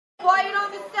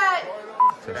set.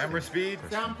 Camera speed.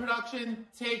 Sound production,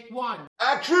 take one.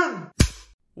 Action!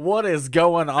 What is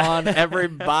going on,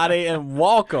 everybody, and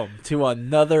welcome to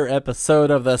another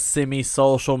episode of the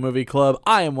Semi-Social Movie Club.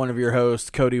 I am one of your hosts,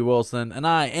 Cody Wilson, and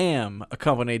I am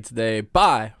accompanied today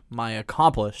by my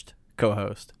accomplished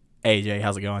co-host, AJ.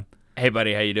 How's it going? Hey,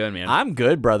 buddy. How you doing, man? I'm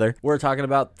good, brother. We're talking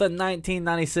about the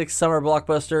 1996 summer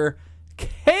blockbuster,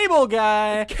 Cable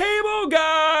Guy. Cable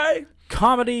Guy!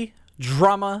 Comedy,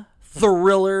 drama,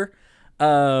 thriller.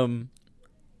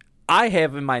 I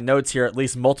have in my notes here at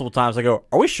least multiple times. I go,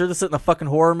 are we sure this isn't a fucking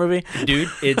horror movie? Dude,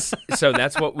 it's so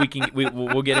that's what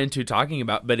we'll get into talking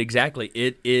about. But exactly,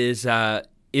 it is.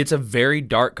 It's a very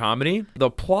dark comedy. The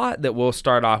plot that we'll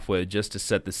start off with, just to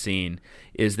set the scene,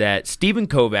 is that Stephen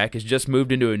Kovac has just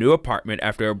moved into a new apartment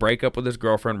after a breakup with his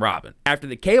girlfriend, Robin. After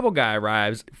the cable guy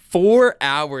arrives 4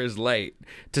 hours late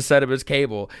to set up his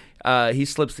cable, he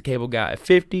slips the cable guy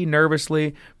 $50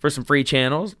 nervously for some free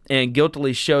channels and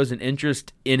guiltily shows an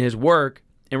interest in his work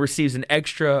and receives an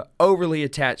extra, overly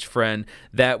attached friend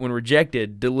that, when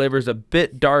rejected, delivers a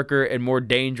bit darker and more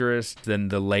dangerous than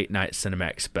the late-night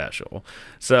Cinemax special.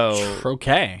 So,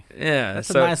 Okay. yeah. That's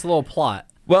a nice little plot.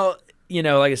 Well, you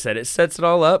know, like I said, it sets it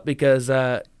all up because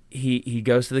he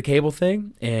goes to the cable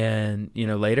thing and, you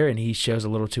know, later, and he shows a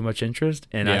little too much interest.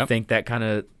 And I think that kind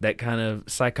of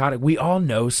psychotic. We all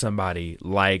know somebody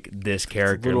like this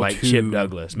character, like Chip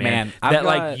Douglas, man.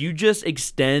 Like, you just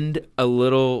extend a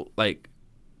little, like,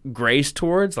 grace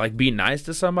towards, like, be nice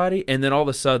to somebody, and then all of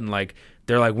a sudden, like,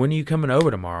 they're like, when are you coming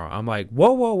over tomorrow? I'm like,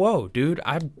 whoa, dude,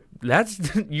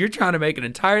 you're trying to make an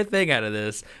entire thing out of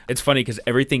this. It's funny because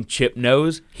everything Chip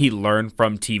knows, he learned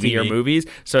from TV or movies,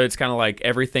 so it's kind of like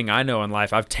everything I know in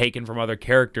life I've taken from other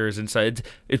characters, and so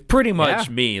it's pretty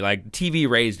much me. Like, TV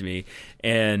raised me,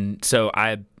 and so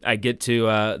I get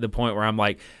to the point where I'm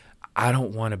like, I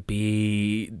don't want to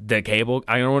be the cable.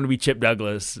 I don't want to be Chip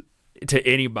Douglas to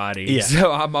anybody. Yeah.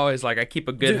 So I'm always like, I keep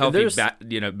a good, healthy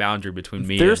boundary between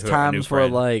me and there's times where,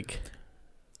 like,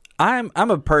 I'm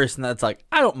a person that's like,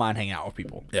 I don't mind hanging out with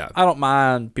people. Yeah. I don't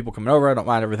mind people coming over. I don't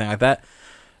mind everything like that.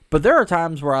 But there are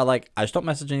times where I just don't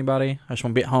message anybody. I just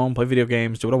want to be at home, play video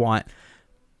games, do what I want.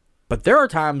 But there are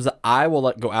times that I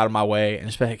will go out of my way and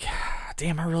just be like,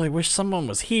 damn, I really wish someone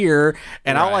was here.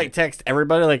 And I'll text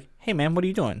everybody like, hey man, what are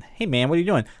you doing? Hey man, what are you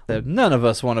doing? None of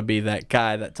us want to be that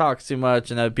guy that talks too much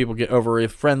and that people get overly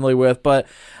friendly with. But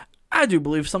I do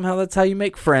believe somehow that's how you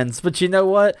make friends. But you know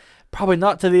what? Probably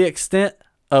not to the extent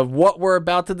of what we're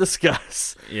about to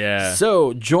discuss. Yeah.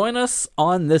 So join us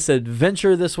on this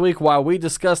adventure this week while we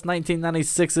discuss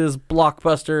 1996's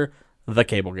blockbuster, The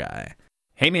Cable Guy.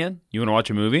 Hey man, you want to watch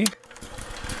a movie?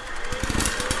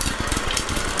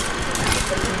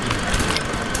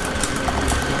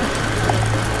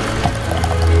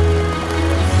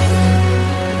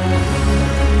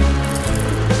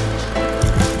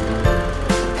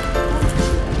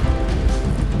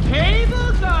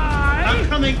 Cable guy! I'm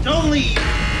coming, don't leave!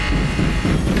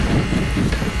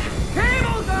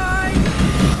 Cable guy!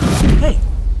 Hey,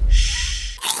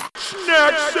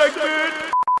 Snack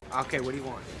segment! Okay, what do you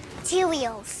want?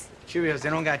 Cheerios. Cheerios, they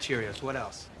don't got Cheerios. What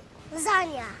else?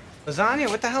 Lasagna. Lasagna?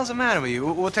 What the hell's the matter with you?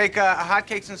 We'll take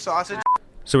hotcakes and sausage.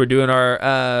 So we're doing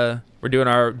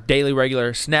our daily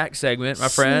regular snack segment, my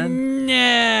friend.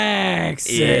 snack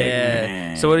segment.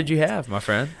 Yeah. So what did you have, my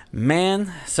friend?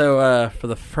 Man, so for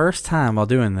the first time while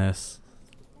doing this,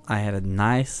 I had a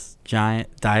nice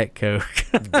giant Diet Coke.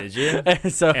 Did you?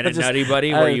 So And a Nutty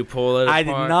Buddy where you pull it apart? I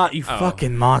did not, you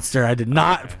fucking monster. I did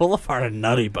not pull apart a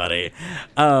Nutty Buddy.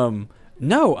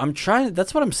 No, I'm trying.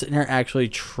 That's what I'm sitting here actually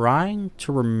trying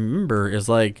to remember is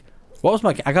like, what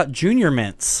was I got Junior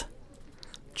Mints.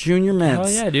 Junior Mints.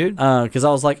 Oh, yeah, dude. Because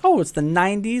I was like, oh, it's the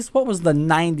 90s. What was the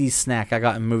 90s snack I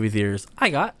got in movie theaters?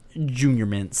 I got Junior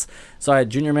Mints. So I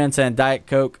had Junior Mints and Diet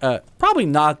Coke. Probably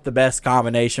not the best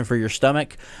combination for your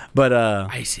stomach, but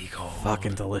Icy cold.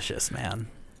 fucking delicious, man.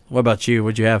 What about you?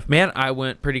 What'd you have? Man, I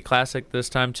went pretty classic this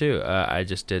time too. I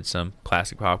just did some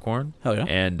classic popcorn. Hell yeah.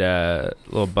 And a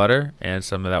little butter and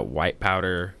some of that white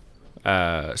powder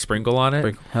sprinkle on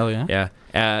it. Hell yeah.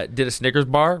 Yeah. Did a Snickers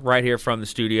bar right here from the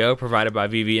studio, provided by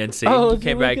VVNC. Oh,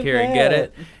 Came look back at here and get that.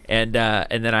 it.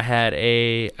 And then I had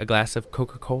a glass of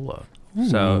Coca-Cola.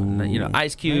 So, you know,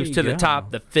 ice cubes there to you the go.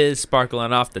 top, the fizz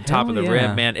sparkling off the top of the yeah.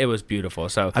 rim. Man, it was beautiful.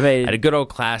 So I made- had a good old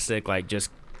classic, like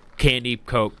just candy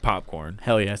Coke popcorn.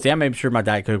 Hell yeah. See, I made sure my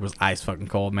Diet Coke was ice fucking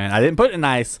cold, man. I didn't put it in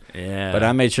ice, Yeah. but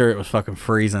I made sure it was fucking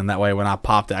freezing. That way when I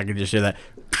popped it, I could just hear that.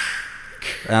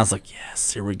 And I was like,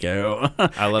 yes, here we go.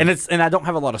 I love and I don't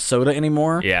have a lot of soda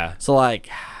anymore. Yeah. So, like,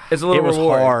 It's a little it was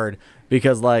reward. hard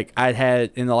because like I'd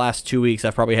had in the last 2 weeks,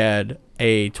 I've probably had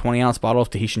a 20-ounce bottle of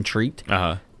Tahitian Treat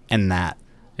and that.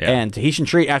 Yeah. And Tahitian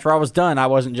Treat, after I was done, I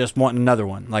wasn't just wanting another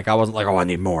one. Like, I wasn't like, oh, I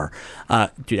need more.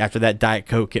 Dude, after that Diet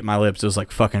Coke hit my lips, it was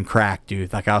like fucking crack,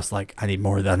 dude. Like, I was like, I need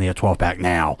more. I need a 12-pack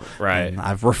now. Right. And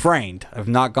I've refrained. I've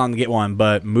not gone to get one,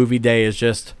 but movie day is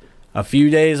just a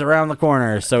few days around the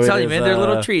corner. So Tell you, man, they're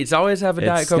little treats. Always have a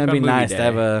Diet Coke on movie day. It's going to be nice to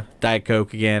have a Diet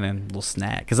Coke again and a little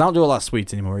snack. Because I don't do a lot of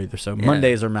sweets anymore either. So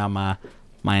Mondays are now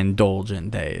my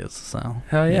indulgent days. So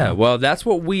hell yeah. Well, that's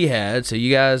what we had. So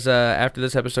you guys, after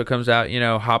this episode comes out,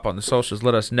 hop on the socials,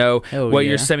 let us know what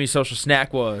your semi-social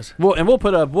snack was. Well, and we'll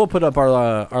put up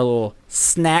our little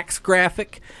snacks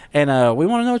graphic, and we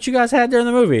want to know what you guys had during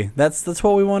the movie. That's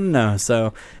what we want to know.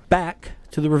 So back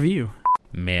to the review.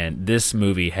 Man, this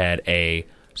movie had a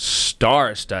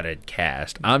star-studded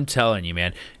cast. I'm telling you,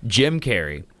 man. Jim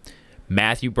Carrey,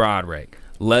 Matthew Broderick,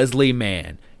 Leslie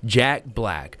Mann, Jack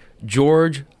Black,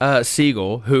 George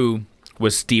Siegel, who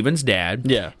was Steven's dad.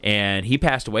 Yeah. And he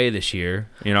passed away this year,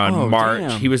 in March.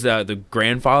 Damn. He was the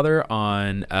grandfather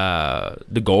on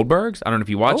The Goldbergs. I don't know if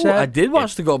you watched that. I did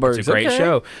watch The Goldbergs. It's a great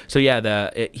show. So,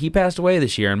 yeah, he passed away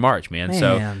this year in March, man.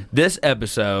 So, Man. this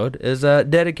episode is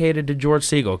dedicated to George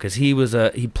Siegel because he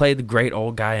played the great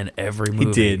old guy in every movie.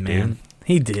 He did, man. Dude.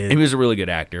 He did. He was a really good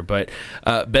actor. But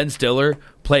Ben Stiller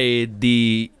played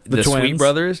the Sweet twins.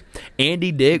 Brothers.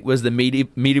 Andy Dick was the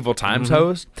Medieval Times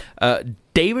host.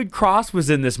 David Cross was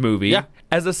in this movie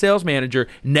as a sales manager.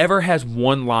 Never has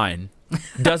one line.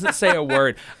 Doesn't say a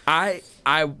word. I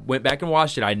went back and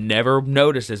watched it. I never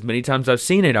noticed as many times I've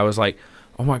seen it. I was like,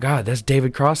 oh my God, that's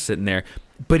David Cross sitting there.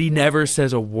 But he never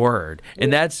says a word.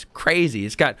 And that's crazy.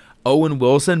 It's got Owen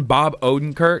Wilson, Bob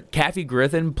Odenkirk, Kathy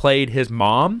Griffin played his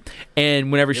mom.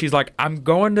 And whenever she's like, I'm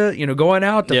going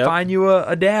out to find you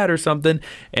a dad or something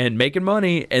and making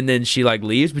money. And then she like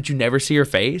leaves, but you never see her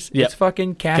face. It's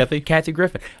fucking Kathy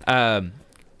Griffin.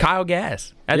 Kyle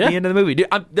Gass at the end of the movie. Dude,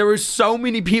 there were so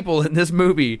many people in this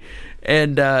movie.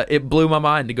 And it blew my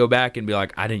mind to go back and be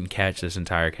like, I didn't catch this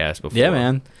entire cast before. Yeah,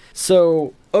 man.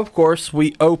 So, of course,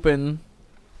 we open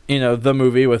the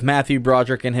movie with Matthew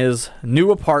Broderick in his new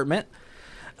apartment,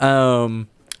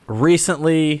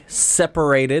 recently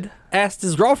separated, asked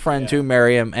his girlfriend to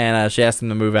marry him, and she asked him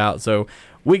to move out. So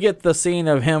we get the scene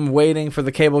of him waiting for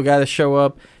the cable guy to show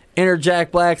up. Enter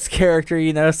Jack Black's character,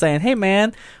 saying, hey,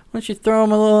 man, why don't you throw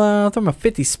him a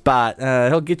 50 spot?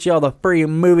 He'll get you all the free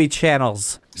movie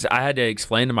channels. So I had to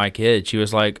explain to my kid. She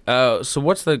was like,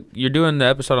 so you're doing the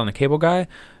episode on the cable guy?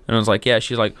 And I was like, yeah.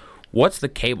 She's like, what's the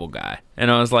cable guy? And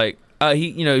I was like,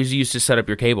 he's used to set up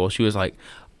your cable. She was like,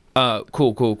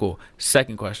 cool.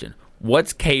 Second question,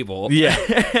 what's cable? Yeah.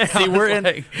 See, we're in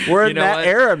that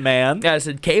era, man. Yeah, I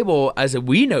said cable. I said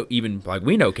we know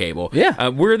cable. Yeah.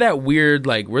 We're that weird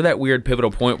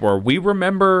pivotal point where we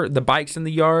remember the bikes in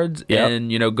the yards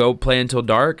and go play until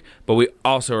dark, but we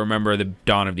also remember the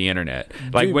dawn of the internet,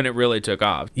 like when it really took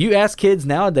off. You ask kids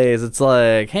nowadays, it's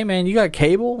like, hey man, you got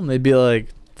cable? And they'd be like,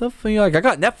 I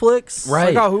got Netflix, right?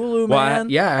 I got Hulu,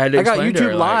 man. I had to got explain to YouTube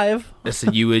her, Live. I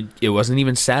said it wasn't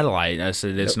even satellite. I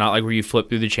said it's not like where you flip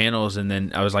through the channels, and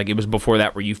then I was like, it was before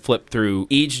that where you flip through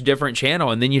each different channel,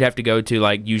 and then you'd have to go to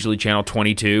like usually channel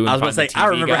 22. I was going to say, I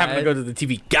remember having to go to the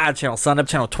TV Guide channel, sign up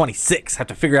channel 26, have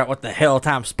to figure out what the hell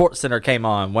time Sports Center came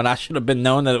on when I should have been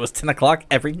knowing that it was 10 o'clock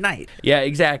every night. Yeah,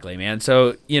 exactly, man.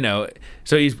 So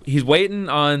he's waiting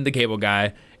on the cable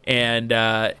guy. And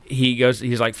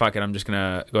he's like, fuck it, I'm just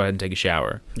gonna go ahead and take a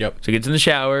shower. Yep. So he gets in the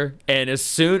shower, and as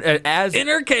soon as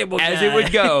inner cable guy. As it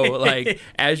would go, like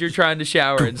as you're trying to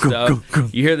shower and stuff,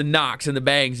 you hear the knocks and the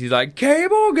bangs. He's like,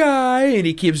 cable guy, and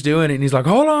he keeps doing it, and he's like,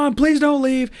 hold on, please don't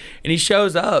leave. And he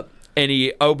shows up, and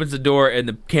he opens the door, and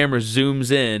the camera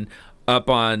zooms in up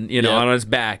on on his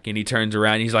back, and he turns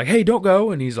around, and he's like, hey, don't go,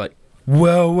 and he's like,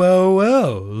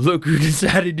 whoa, look who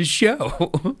decided to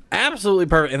show. Absolutely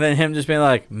perfect. And then him just being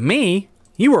like, me?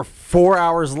 You were 4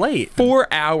 hours late. 4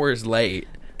 hours late.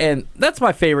 And that's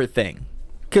my favorite thing.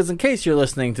 Because in case you're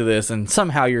listening to this and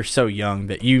somehow you're so young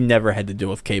that you never had to deal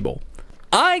with cable,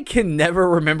 I can never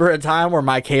remember a time where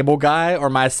my cable guy or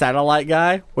my satellite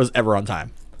guy was ever on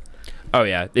time. Oh,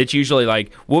 yeah. It's usually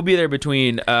like, we'll be there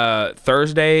between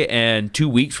Thursday and 2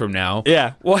 weeks from now.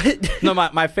 Yeah. What? No,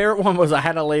 my favorite one was I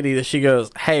had a lady that she goes,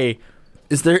 hey,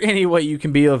 is there any way you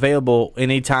can be available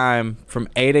anytime from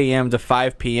 8 a.m. to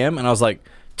 5 p.m.? And I was like,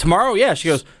 tomorrow? Yeah. She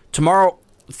goes, tomorrow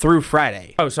through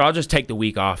Friday. Oh, so I'll just take the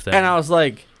week off then. And I was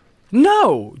like,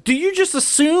 no. Do you just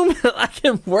assume that I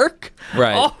can work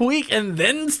all week and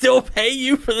then still pay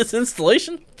you for this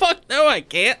installation? Fuck no, I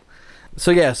can't.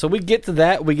 So so we get to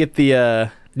that. We get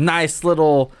the nice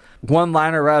little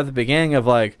one-liner right at the beginning of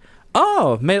like,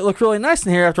 oh, made it look really nice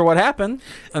in here after what happened.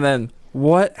 And then,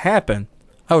 what happened?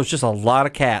 Oh, it's just a lot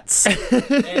of cats.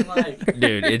 And like,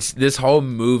 Dude, it's this whole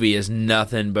movie is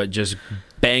nothing but just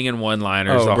banging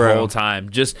one-liners the bro. whole time,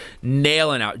 just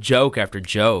nailing out joke after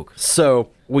joke. so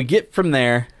we get from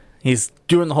there. He's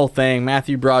doing the whole thing.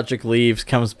 Matthew Broderick leaves,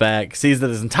 comes back, sees that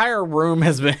his entire room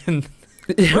has been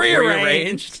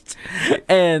rearranged.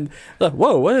 And like,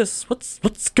 whoa,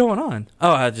 what's going on?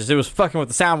 Oh, it was fucking with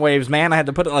the sound waves, man. I had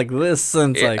to put it like this,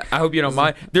 and it's like, I hope you don't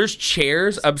mind. There's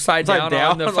chairs upside down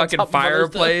on the on fucking top of other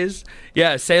stuff. fireplace.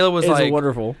 Yeah, Sayla was it's like,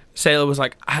 wonderful.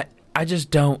 I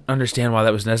just don't understand why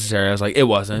that was necessary. I was like, it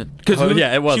wasn't. Because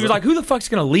it wasn't. She was like, who the fuck's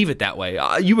going to leave it that way?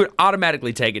 You would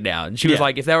automatically take it down. And she was Yeah.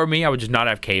 like, if that were me, I would just not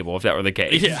have cable if that were the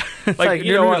case. Yeah. like, Like,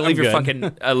 you know what? I'm Leave your good.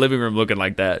 fucking living room looking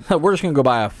like that. We're just gonna go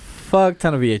buy a fuck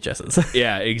ton of VHSs.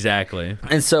 Yeah, exactly.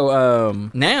 And so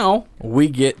now we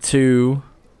get to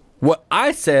what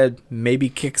I said maybe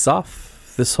kicks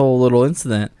off this whole little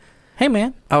incident. Hey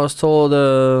man, I was told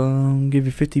give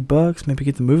you $50, maybe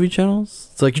get the movie channels.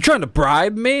 It's like, you're trying to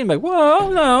bribe me? I'm like,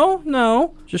 well,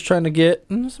 no, just trying to get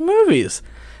some movies.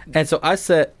 And so I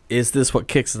said, is this what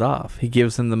kicks it off? He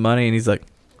gives him the money and he's like,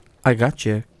 I got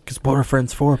you, because what are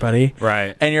friends for, buddy?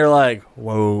 Right. And you're like,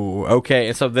 whoa, okay.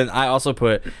 And so then I also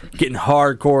put getting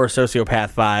hardcore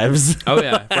sociopath vibes. Oh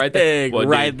yeah, right there. Well,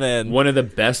 right dude, then. One of the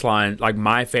best lines, like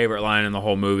my favorite line in the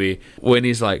whole movie, when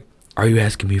he's like, "Are you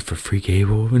asking me for free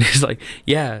cable?" And he's like,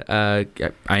 "Yeah,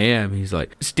 I am." He's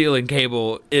like, "Stealing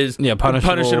cable is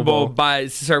punishable by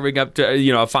serving up to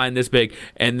a fine this big,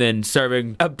 and then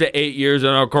serving up to 8 years in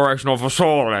a correctional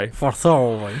facility."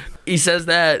 He says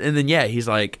that, and then he's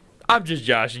like, "I'm just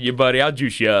joshing you, buddy. I'll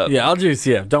juice you up." Yeah, I'll juice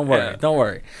you. Don't worry. Yeah. Don't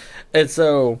worry. And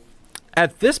so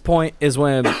at this point is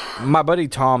when my buddy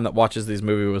Tom that watches these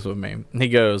movies was with me. He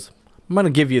goes, I'm going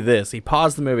to give you this. He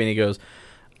paused the movie and he goes,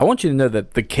 I want you to know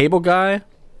that the cable guy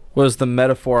was the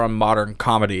metaphor on modern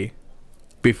comedy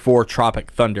before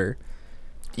Tropic Thunder.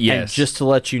 Yes. And just to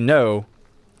let you know,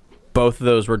 both of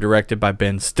those were directed by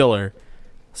Ben Stiller.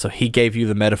 So he gave you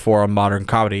the metaphor on modern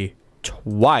comedy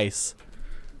twice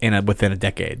within a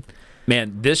decade.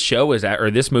 Man, this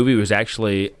movie was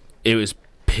actually, it was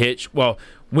pitched, well,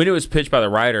 when it was pitched by the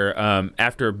writer,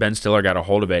 after Ben Stiller got a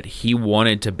hold of it, he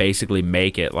wanted to basically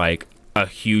make it like a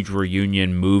huge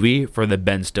reunion movie for the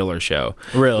Ben Stiller show.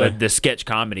 Really? The sketch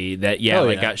comedy that,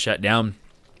 got shut down.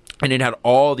 And it had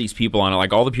all these people on it,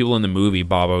 like all the people in the movie,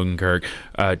 Bob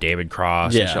Odenkirk, David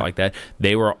Cross, and shit like that.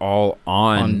 They were all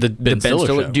on the Ben Stiller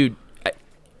show. Dude,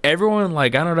 everyone,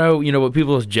 like, I don't know, what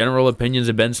people's general opinions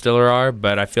of Ben Stiller are,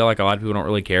 but I feel like a lot of people don't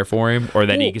really care for him, or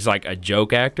that he's like a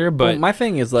joke actor. But my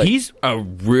thing is, like, he's a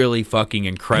really fucking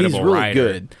incredible he's really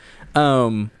writer.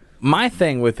 good. My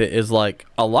thing with it is, like,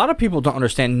 a lot of people don't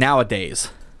understand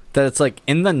nowadays that it's like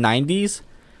in the 90s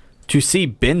to see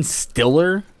Ben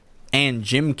Stiller and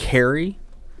Jim Carrey,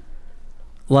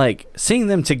 like, seeing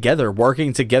them together,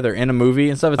 working together in a movie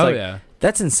and stuff. It's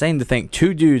that's insane to think.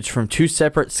 Two dudes from two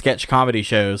separate sketch comedy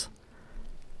shows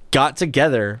got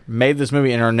together, made this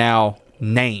movie, and are now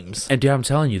names. And dude, I'm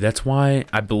telling you, that's why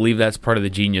I believe that's part of the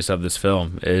genius of this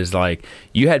film is, like,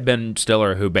 you had Ben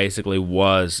Stiller, who basically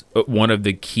was one of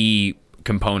the key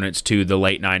components to the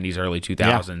late 90s, early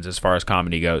 2000s as far as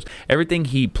comedy goes. Everything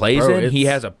he plays he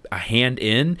has a hand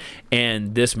in,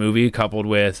 and this movie, coupled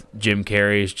with Jim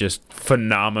Carrey's just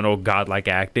phenomenal godlike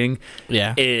acting,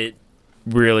 it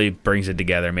really brings it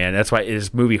together, man. That's why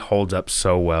this movie holds up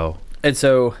so well. And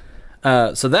so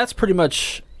that's pretty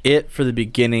much it for the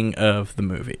beginning of the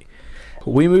movie.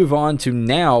 We move on to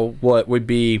now what would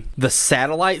be the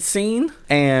satellite scene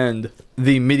and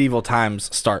the medieval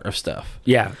times start of stuff.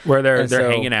 Yeah, where they're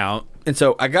hanging out. And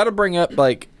so I got to bring up,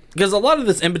 like, because a lot of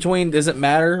this in between doesn't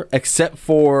matter except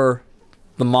for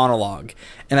the monologue.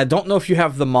 And I don't know if you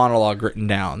have the monologue written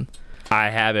down. I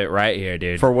have it right here,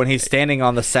 dude. For when he's standing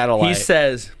on the satellite. He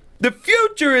says, "The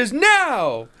future is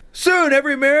now! Soon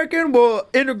every American will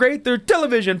integrate their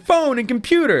television, phone, and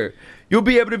computer. You'll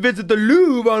be able to visit the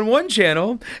Louvre on one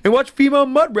channel and watch female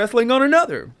mud wrestling on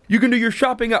another. You can do your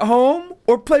shopping at home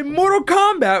or play Mortal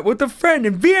Kombat with a friend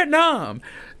in Vietnam.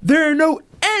 There are no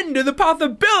end to the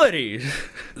possibilities."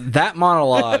 That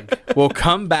monologue will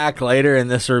come back later in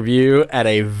this review at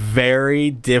a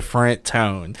very different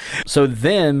tone. So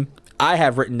then I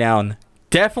have written down,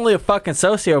 definitely a fucking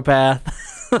sociopath.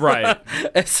 Right.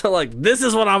 And so, like, this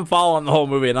is what I'm following the whole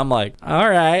movie, and I'm like, all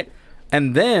right.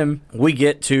 And then we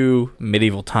get to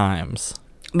medieval times.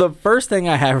 The first thing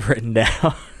I have written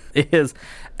down is,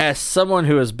 as someone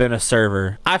who has been a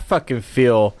server, I fucking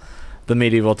feel the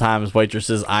medieval times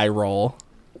waitress's eye roll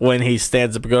when he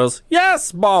stands up and goes,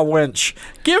 "Yes, bar wench,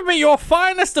 give me your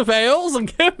finest of ales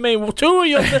and give me 2 of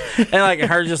your," and like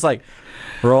her just like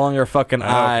rolling her fucking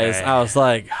eyes. I was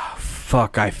like, oh,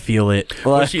 fuck, I feel it.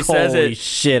 Like, she says holy it,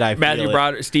 shit, I Matthew feel it.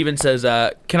 Broderick, Steven says,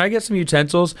 "Can I get some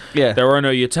utensils?" Yeah. There were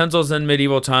no utensils in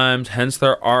medieval times, hence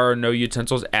there are no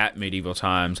utensils at medieval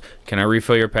times. Can I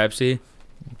refill your Pepsi?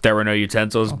 There were no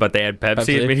utensils, but they had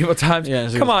Pepsi in medieval times. Yeah,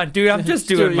 Come on, dude, I'm just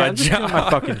doing my job. Doing my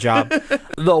fucking job.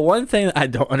 The one thing that I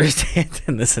don't understand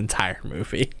in this entire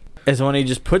movie is when he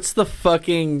just puts the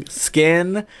fucking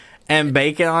skin and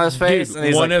bacon on his face, Dude, and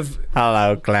he's like,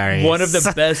 "Hello, Clarice." One of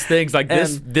the best things, like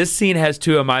this scene has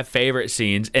 2 of my favorite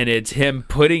scenes, and it's him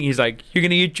putting. He's like, "You're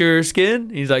gonna eat your skin?"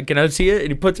 He's like, "Can I see it?" And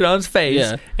he puts it on his face.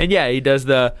 Yeah. And yeah, he does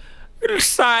the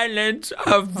silence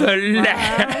of the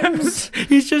lambs.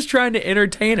 He's just trying to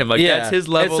entertain him. Like that's his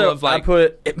level And so of like.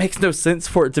 it makes no sense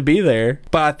for it to be there,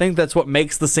 but I think that's what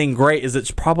makes the scene great. Is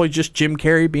it's probably just Jim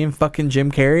Carrey being fucking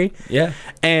Jim Carrey. Yeah.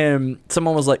 And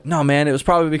someone was like, "No, man, it was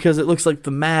probably because it looks like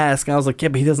the mask." And I was like, "Yeah,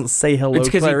 but he doesn't say hello, It's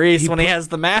 'cause Clarice he when he has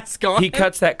the mask on." He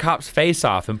cuts that cop's face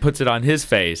off and puts it on his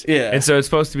face. Yeah. And so it's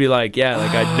supposed to be like,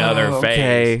 like another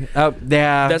face. Okay.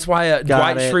 Yeah. That's why Got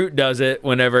Dwight it. Schrute does it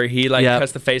whenever he like Yep.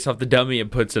 cuts the face off the dummy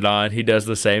and puts it on. He does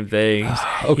the same thing.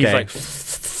 Okay. He's like,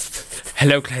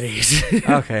 "Hello, Clarice."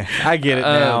 Okay, I get it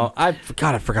now. I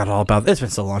forgot all about this. It's been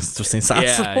so long since I've seen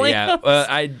Silence of the yeah.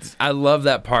 Lambs. I love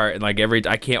that part, and like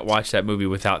I can't watch that movie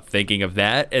without thinking of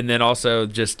that. And then also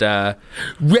just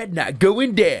Red Knight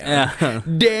going down,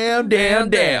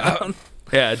 down.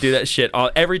 Yeah, do that shit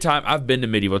every time. I've been to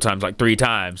medieval times like 3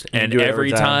 times, and do it every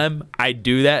every time. time I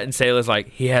do that, and Sayla's like,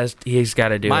 he's got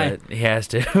to do it. He has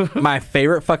to. My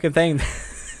favorite fucking thing.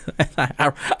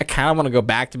 I kind of want to go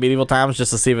back to medieval times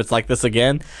just to see if it's like this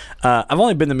again. I've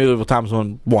only been to medieval times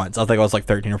once. I think I was like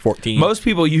 13 or 14. Most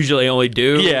people usually only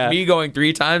do. Yeah. Me going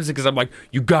 3 times because I'm like,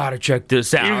 you gotta check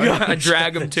this out. I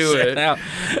drag them to it. Out.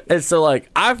 And so like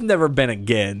I've never been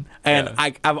again, and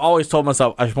I've always told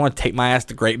myself I just want to take my ass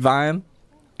to Grapevine.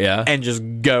 Yeah. And just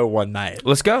go one night.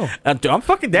 Let's go. Dude, I'm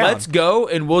fucking down. Let's go,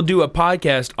 and we'll do a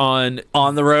podcast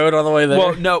on the road on the way there.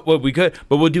 Well, no, we could,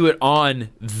 but we'll do it on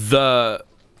the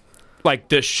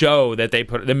show that they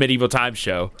put, the medieval times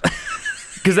show.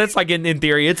 Because that's like in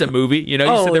theory, it's a movie. You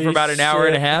know, you sit there for about an hour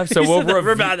and a half. So we'll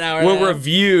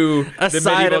review a the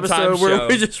side medieval episode times where show.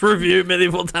 we just review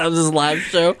medieval times' live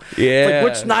show. Yeah. It's like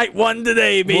which night won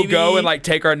today, baby. We'll go and like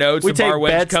take our notes. we The take bar wench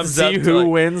bets comes to up see to, who like,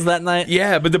 wins that night.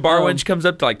 Yeah, but the bar wench comes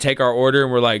up to like take our order,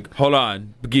 and we're like, hold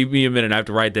on, give me a minute, I have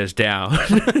to write this down.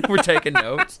 We're taking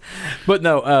notes. But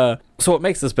no, so what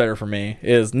makes this better for me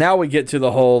is now we get to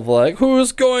the whole like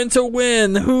who's going to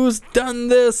win, who's done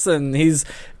this, and he's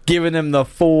giving him the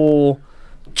full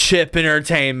chip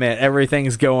entertainment.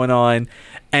 Everything's going on,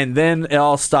 and then it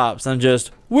all stops and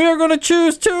just we're gonna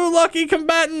choose 2 lucky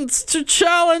combatants to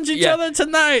challenge each other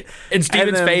tonight. In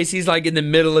Steven's then- face, he's like in the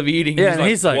middle of eating. Yeah, and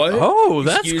he's like, what? "Oh,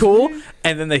 that's Excuse cool." me?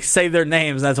 And then they say their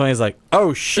names, and that's when he's like,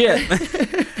 "Oh shit!"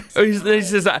 He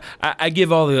says, I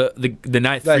give all the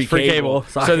night That's free cable.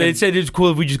 so I So they can- said it's cool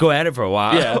if we just go at it for a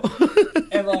while. Yeah.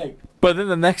 And like, but then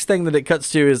the next thing that it cuts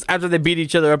to is after they beat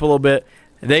each other up a little bit,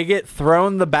 they get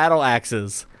thrown the battle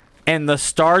axes, and the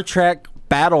Star Trek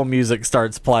battle music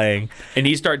starts playing. And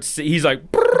he's like,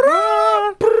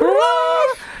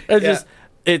 It's just,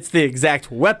 it's the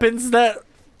exact weapons that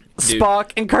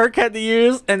Spock and Kirk had to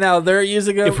use, and now they're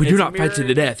using them. if we do It's not fight to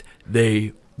the mirrored. death,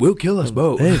 they will kill us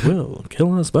both. They will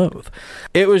kill us both.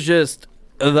 It was just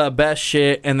the best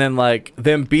shit, and then like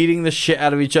them beating the shit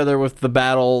out of each other with the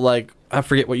battle, like I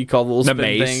forget what you call the little The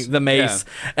spin mace. thing, the mace,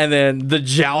 and then the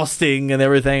jousting and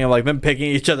everything, and like them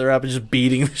picking each other up and just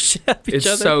beating the shit out of each It's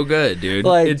other. so good, dude.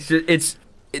 Like- It's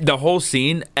the whole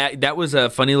scene. That was a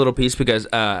funny little piece because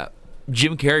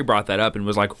Jim Carrey brought that up and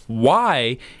was like,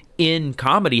 why in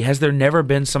comedy has there never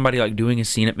been somebody like doing a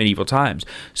scene at medieval times?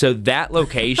 So that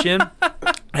location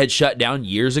had shut down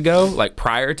years ago, like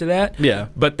prior to that. Yeah.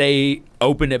 But they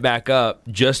opened it back up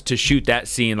just to shoot that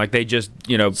scene. Like they just,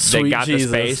 they Sweet got Jesus.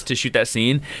 the space to shoot that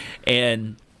scene.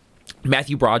 And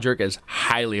Matthew Broderick is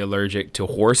highly allergic to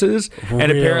horses, and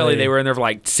apparently they were in there for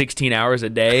like 16 hours a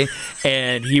day,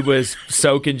 and he was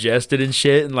so congested and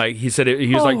shit. And like he said,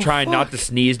 he was like trying not to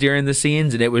sneeze during the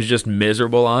scenes, and it was just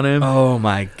miserable on him. Oh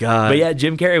my god! But yeah,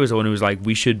 Jim Carrey was the one who was like,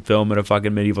 "We should film at a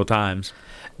fucking medieval times."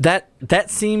 that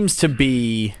seems to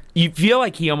be You feel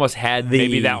like he almost had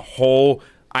maybe that whole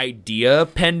idea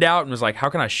penned out and was like, "How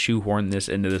can I shoehorn this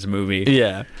into this movie?"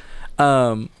 Yeah.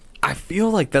 I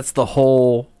feel like that's the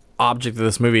whole object of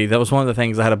this movie. That was one of the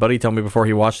things I had a buddy tell me before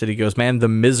he watched it. He goes, "Man, the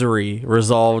misery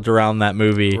resolved around that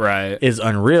movie Right. is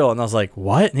unreal." And I was like,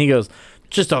 "What?" And he goes,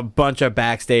 just a bunch of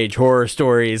backstage horror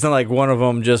stories, and like one of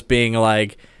them just being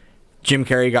like Jim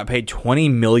Carrey got paid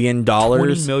 $20 million.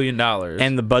 $20 million.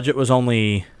 And the budget was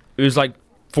only... It was like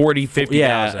 40, 50,000.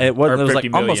 Yeah, it was like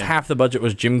million. almost half the budget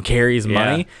was Jim Carrey's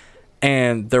money.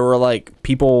 And there were like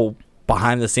people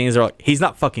behind the scenes, they're like, he's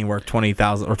not fucking worth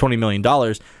 $20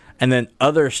 million. And then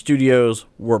other studios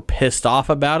were pissed off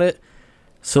about it.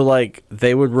 So like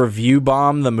they would review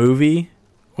bomb the movie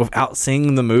without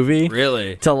seeing the movie.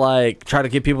 Really? To like try to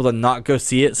get people to not go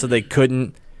see it so they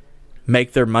couldn't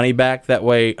make their money back. That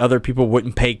way other people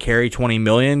wouldn't pay Carrey $20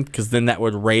 million, because then that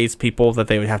would raise people that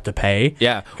they would have to pay.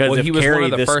 Yeah. Because if he was Carrey one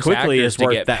of the this first quickly actors is to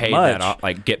worth get that paid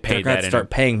much, get paid they're that. gonna start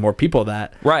paying more people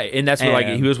that. Right, and that's what, like,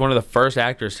 And- he was one of the first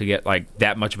actors to get like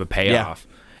that much of a payoff.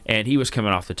 And he was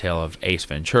coming off the tail of Ace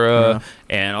Ventura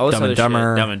and all this Dumb other and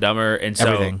Dumber. shit, Dumb and Dumber, and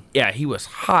so Everything. yeah, he was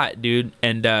hot, dude.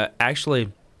 And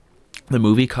actually, the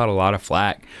movie caught a lot of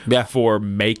flack for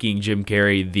making Jim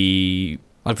Carrey the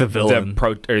villain,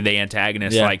 the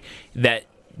antagonist, Yeah. like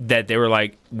that they were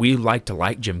like, we like to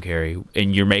like Jim Carrey,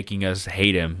 and you're making us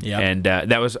hate him. Yep. And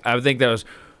I think that was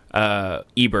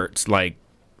Ebert's like.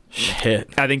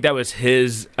 Shit. I think that was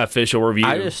his official review.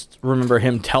 I just remember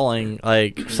him telling,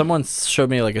 like, someone showed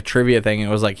me like a trivia thing, and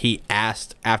it was like he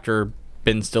asked after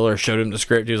Ben Stiller showed him the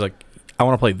script, he was like, I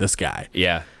want to play this guy.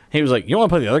 Yeah. He was like, you want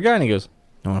to play the other guy? And he goes,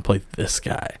 I want to play this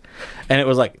guy. And it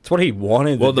was like, it's what he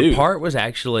wanted to do. The part was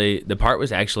actually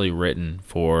written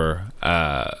for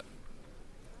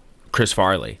Chris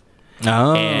Farley.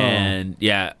 Oh. And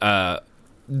yeah,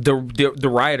 the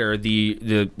writer,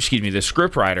 the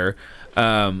script writer,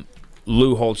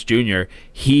 Lou Holtz Jr.,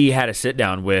 he had a sit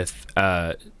down with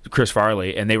Chris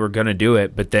Farley, and they were going to do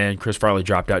it, but then Chris Farley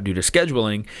dropped out due to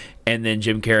scheduling, and then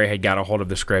Jim Carrey had got a hold of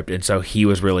the script, and so he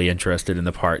was really interested in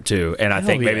the part too. And I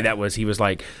think maybe that was, he was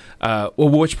like, well,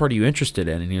 which part are you interested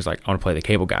in? And he was like, I want to play the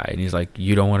cable guy. And he's like,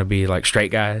 you don't want to be like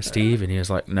straight guy, Steve? And he was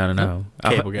like, no.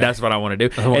 Cable guy. That's what I want to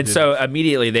do. And so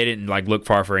immediately they didn't like look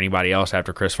far for anybody else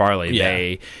after Chris Farley.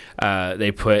 Yeah.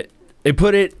 They put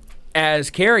it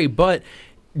as Carrey, but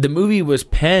the movie was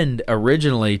penned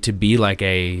originally to be like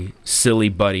a silly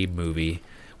buddy movie,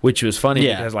 which was funny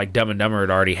because like Dumb and Dumber had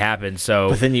already happened.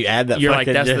 So, but then you add that you're like,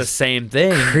 fucking that's the just same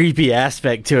thing. creepy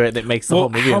aspect to it that makes the whole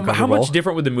movie how uncomfortable. much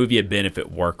different would the movie have been if it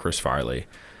were Chris Farley?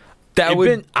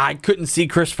 I couldn't see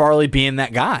Chris Farley being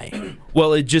that guy.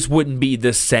 Well, it just wouldn't be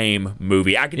the same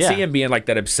movie. I could see him being like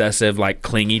that obsessive, like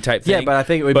clingy type thing. Yeah, but I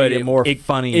think it would be a more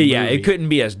funny Yeah, movie. it couldn't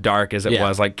be as dark as it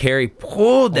was. Like Carrey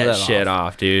pulled that shit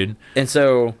off, dude. And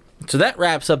so that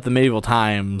wraps up the medieval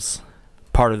times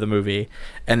part of the movie,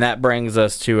 and that brings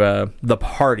us to the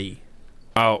party.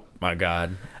 Oh my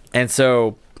god! And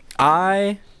so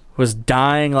I was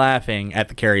dying laughing at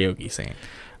the karaoke scene.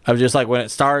 Of just like when it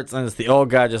starts and it's the old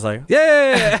guy just like,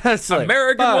 yeah, it's like,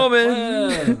 American "Fuck,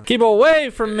 woman, keep away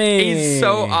from me. He's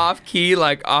so off key,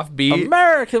 like off beat.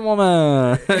 American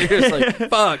woman. You're just like,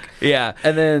 fuck. Yeah.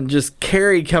 And then just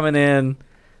Carrie coming in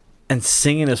and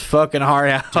singing his fucking heart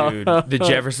out. Dude, the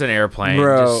Jefferson Airplane,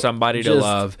 Bro, just somebody to just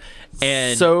love.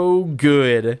 And so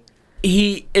good.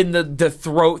 he in the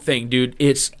throat thing, dude,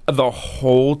 it's the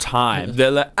whole time.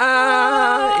 They're like,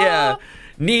 yeah.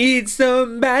 Need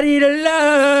somebody to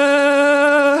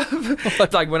love.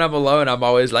 It's like when I'm alone, I'm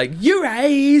always like, you're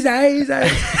eyes.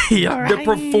 The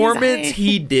performance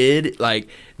he did, like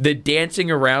the dancing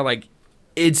around, like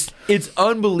it's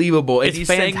unbelievable. And It's he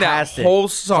sang that fantastic whole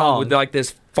song with like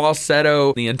this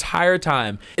falsetto the entire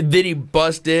time. And then he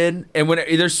bust in, and when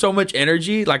there's so much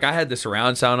energy, like I had the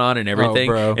surround sound on and everything,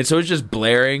 bro. and so it's just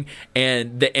blaring,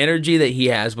 and the energy that he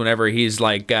has whenever he's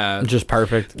like Just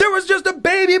perfect. there was just a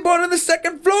baby born on the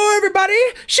second floor, everybody.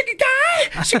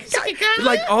 Shiki-kai.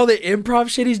 Like all the improv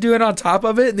shit he's doing on top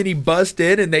of it, and then he busts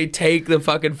in and they take the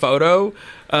fucking photo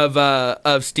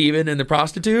of Steven and the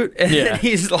prostitute, and then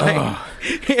he's like,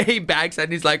 he backs out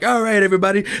and he's like, all right,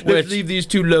 everybody, let's leave these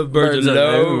two lovebirds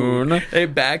alone. They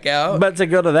back out. But to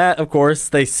go to that, of course,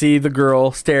 they see the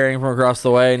girl staring from across the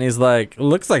way, and he's like,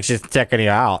 looks like she's checking you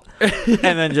out. And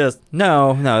then just,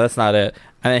 no, that's not it.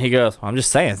 And then he goes, well, I'm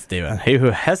just saying, Steven, he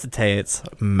who hesitates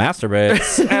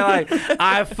masturbates. And like,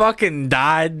 I fucking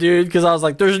died, dude, because I was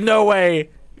like, there's no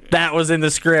way that was in the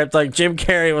script. Like, Jim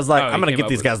Carrey was like, I'm going to get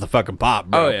these guys to fucking pop,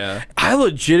 bro. Oh, yeah. I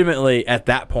legitimately, at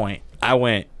that point, I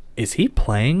went, is he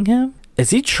playing him? Is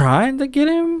he trying to get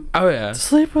him Oh, yeah. to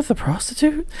sleep with a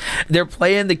prostitute? They're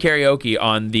playing the karaoke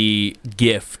on the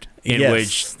gift in Yes,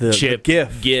 which the Chip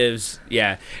gift. gives,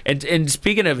 and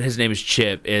speaking of, his name is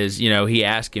Chip, is, he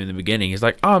asked him in the beginning, he's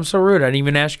like, oh, I'm so rude, I didn't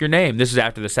even ask your name. This is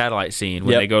after the satellite scene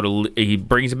when Yep. they go to, he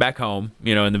brings him back home,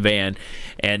 in the van,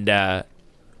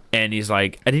 and he's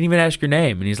like, I didn't even ask your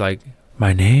name, and he's like,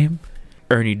 my name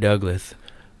Ernie Douglas,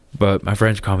 but my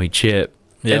friends call me Chip.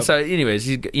 Yep. And so, anyways,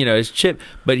 it's Chip,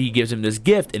 but he gives him this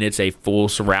gift, and it's a full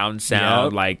surround sound,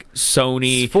 Yep. like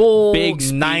Sony, Full big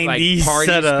 90s like party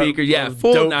setup speaker. Yeah, of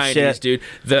full dope 90s, shit.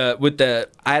 dude.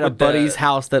 I had a buddy's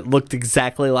house that looked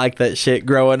exactly like that shit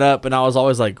growing up, and I was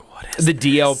always like, what is the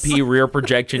DLP rear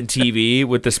projection TV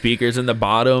with the speakers in the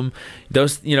bottom.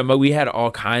 Those, but we had all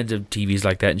kinds of TVs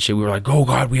like that and shit. We were like, oh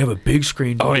god, we have a big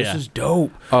screen. Dude. Oh, This yeah. is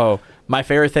dope. Oh, my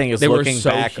favorite thing is They were looking so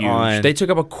back huge. on. They took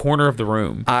up a corner of the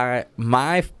room.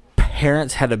 My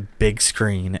parents had a big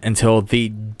screen until the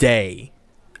day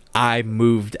I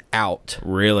moved out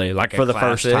Really, like for a the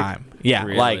first classic? time. Yeah,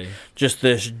 Really? like just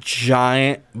this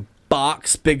giant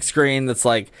box big screen that's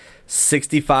like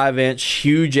 65-inch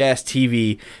huge ass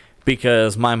TV.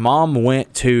 Because my mom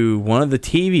went to one of the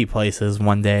TV places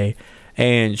one day,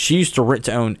 and she used to rent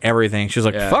to own everything. She was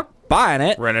like, Yeah. "Fuck buying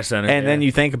it." Rent-A-Center, And then yeah.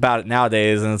 you think about it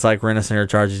nowadays, and it's like Rent-A-Center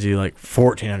charges you like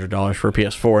 $1,400 for a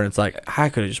PS4, and it's like I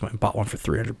could have just went and bought one for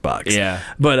 $300. Yeah.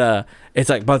 But it's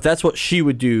like, but that's what she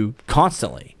would do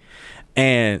constantly.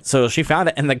 And so she found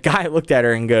it, and the guy looked at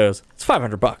her and goes, "It's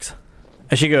 $500."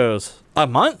 And she goes, "A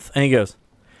month?" And he goes,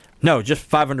 "No, just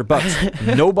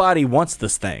 $500. Nobody wants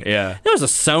this thing." Yeah. It was a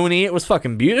Sony. It was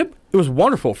fucking beautiful. It was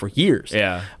wonderful for years.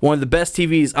 Yeah. One of the best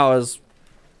TVs I was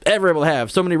ever able to have.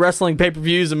 So many wrestling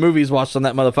pay-per-views and movies watched on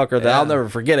that motherfucker that I'll never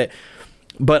forget it.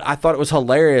 But I thought it was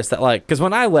hilarious that, like, because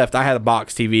when I left, I had a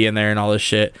box TV in there and all this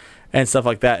shit and stuff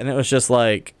like that. And it was just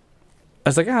like, I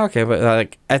was like, oh, okay. But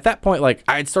like at that point, like,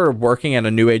 I had started working at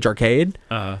a New Age arcade.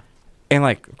 And,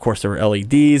 like, of course, there were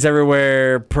LEDs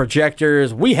everywhere,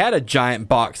 projectors. We had a giant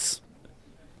box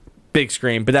big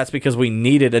screen, but that's because we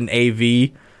needed an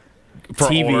AV For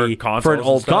TV older consoles for an and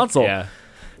old stuff? console. Yeah.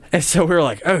 And so we were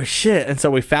like, oh, shit. And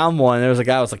so we found one. And there was a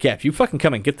guy who was like, yeah, if you fucking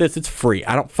come and get this, it's free.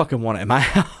 I don't fucking want it in my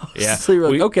house. Yeah. So we were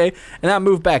like, okay. And then I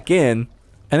moved back in,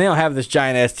 and they don't have this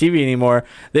giant-ass TV anymore.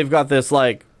 They've got this,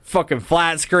 like, fucking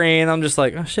flat screen. I'm just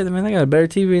like, oh shit, man, they got a better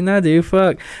TV than I do.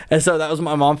 Fuck. And so that was,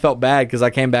 my mom felt bad because I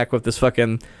came back with this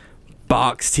fucking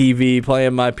box TV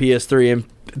playing my PS3 and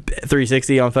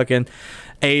 360 on fucking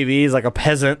AVs like a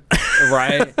peasant.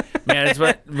 Right, man. It's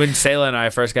when Sayla and I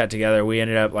first got together, we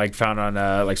ended up like found on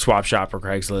like Swap Shop or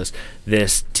Craigslist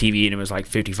this TV, and it was like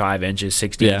 55 inches,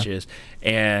 60 Yeah. inches,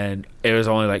 and it was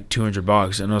only like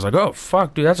 $200. And I was like, oh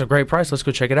fuck, dude, that's a great price. Let's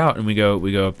go check it out. And we go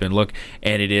up and look,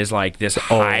 and it is like this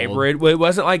hybrid. Well, it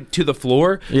wasn't like to the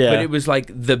floor, Yeah. but it was like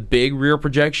the big rear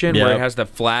projection where Yep. it has the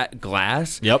flat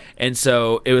glass. Yep. And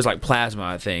so it was like plasma,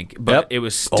 I think, but Yep. it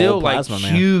was still Old like plasma,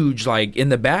 man. huge, like in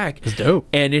the back. It's dope.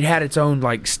 And it had its own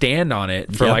like stand on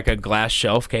it for Yep. like a glass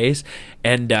shelf case,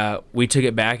 and we took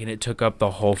it back and it took up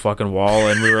the whole fucking wall,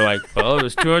 and we were like, well, it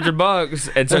was $200.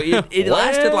 And so it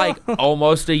lasted like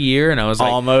almost a year, and I was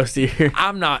like, Almost a year.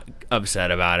 I'm not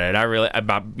upset about it.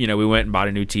 We went and bought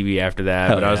a new TV after that,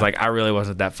 Hell but I was yeah. like, I really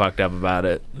wasn't that fucked up about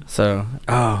it. So,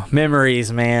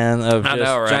 memories, man. Of I just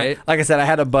know, right? like I said, I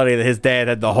had a buddy that his dad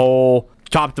had the whole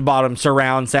top to bottom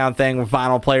surround sound thing with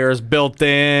vinyl players built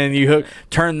in. You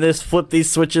turn this, flip these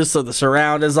switches so the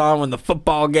surround is on when the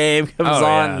football game comes Oh,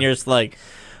 on, yeah. and you're just like,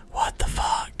 what the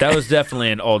fuck? That was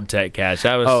definitely an old tech cache.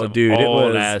 That was some dude, it old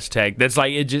was- ass tech. That's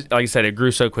like, it just, like I said, it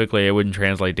grew so quickly it wouldn't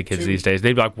translate to kids these days.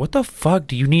 They'd be like, what the fuck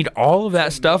do you need all of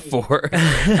that stuff for?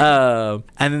 And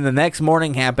then the next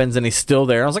morning happens and he's still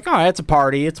there. I was like, all right, it's a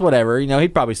party. It's whatever. You know,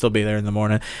 he'd probably still be there in the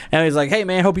morning. And he's like, hey,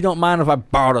 man, hope you don't mind if I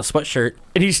borrowed a sweatshirt.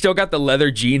 And he's still got the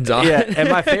leather jeans on. Yeah, and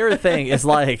my favorite thing is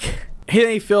like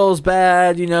he feels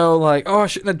bad, you know, like, oh, I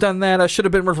shouldn't have done that. I should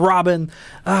have been with Robin.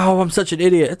 Oh, I'm such an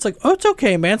idiot. It's like, oh, it's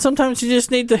okay, man. Sometimes you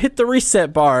just need to hit the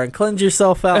reset bar and cleanse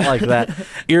yourself out like that.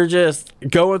 You're just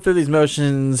going through these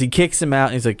motions. He kicks him out,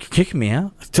 and he's like, you're kicking me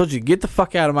out? I told you to get the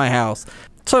fuck out of my house.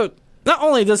 So not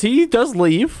only does he does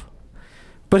leave,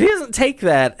 but he doesn't take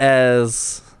that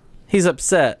as he's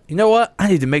upset. You know what? I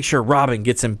need to make sure Robin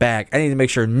gets him back. I need to make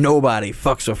sure nobody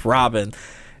fucks with Robin.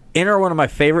 Enter one of my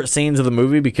favorite scenes of the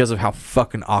movie because of how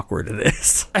fucking awkward it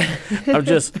is. I'm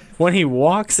just, when he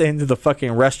walks into the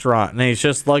fucking restaurant and he's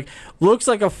just like, looks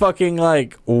like a fucking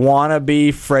like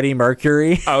wannabe Freddie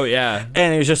Mercury. Oh, yeah.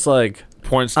 And he's just like,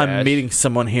 Porn stash. I'm meeting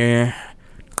someone here.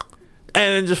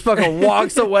 And then just fucking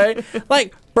walks away.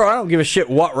 Like, bro, I don't give a shit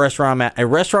what restaurant I'm at. A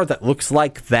restaurant that looks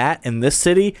like that in this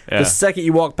city, Yeah. the second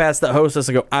you walk past that hostess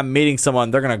and go, I'm meeting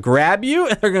someone, they're going to grab you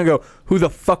and they're going to go, who the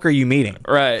fuck are you meeting?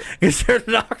 Right. Because they're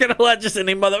not going to let just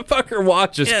any motherfucker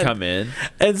walk Just in. come in.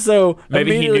 And so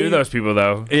Maybe he immediately- knew those people,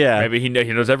 though. Yeah. Maybe he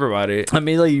knows everybody.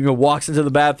 Immediately, you know, walks into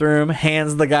the bathroom,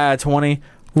 hands the guy a 20.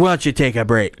 Why don't you take a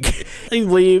break? He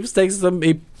leaves, he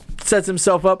sets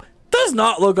himself up. Does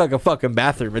not look like a fucking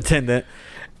bathroom attendant.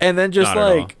 And then just Not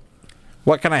at like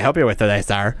What can I help you with today,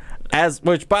 sir?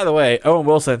 Which, by the way, Owen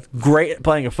Wilson, great at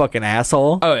playing a fucking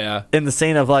asshole. Oh yeah. In the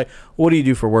scene of like, what do you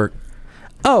do for work?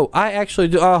 Oh, I actually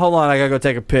do. Oh, hold on, I gotta go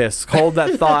take a piss. Hold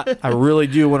that thought. I really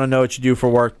do want to know what you do for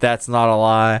work. That's not a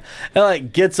lie. And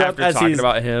like gets up After as talking he's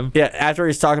about him. Yeah, after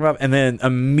he's talking about, and then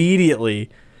immediately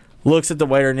looks at the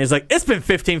waiter and he's like, "It's been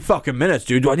 15 fucking minutes,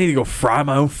 dude. Do I need to go fry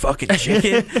my own fucking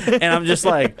chicken?" And I'm just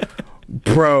like,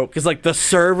 bro, because like the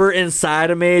server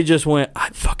inside of me just went,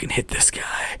 "I'd fucking hit this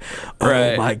guy."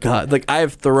 Right. Oh my god! Like I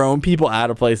have thrown people out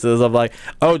of places of like,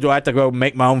 "Oh, do I have to go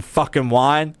make my own fucking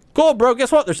wine?" Cool, bro.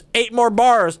 Guess what? There's 8 more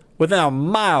bars within a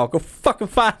mile. Go fucking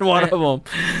find one of them.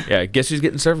 Yeah. Guess who's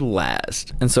getting served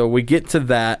last? And so we get to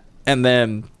that, and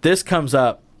then this comes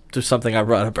up to something I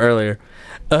brought up earlier.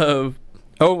 Owen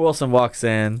Wilson walks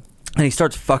in, and he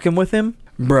starts fucking with him.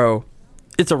 Bro,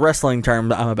 it's a wrestling term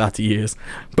that I'm about to use,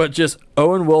 but just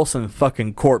Owen Wilson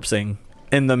fucking corpsing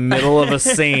in the middle of a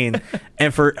scene.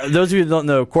 And for those of you who don't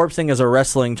know, corpsing is a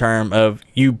wrestling term of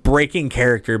you breaking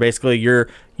character. Basically, you're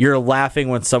laughing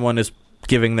when someone is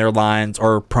giving their lines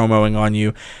or promoing on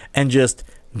you, and just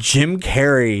Jim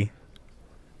Carrey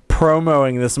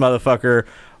promoting this motherfucker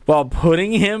while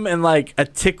putting him in like a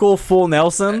tickle full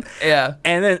Nelson. Yeah.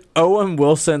 And then Owen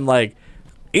Wilson, like,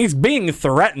 he's being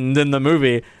threatened in the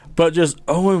movie, but just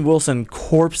Owen Wilson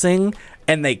corpsing,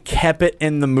 and they kept it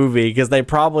in the movie because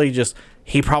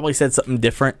he probably said something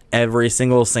different every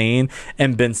single scene,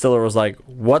 and Ben Stiller was like,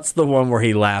 "What's the one where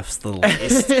he laughs the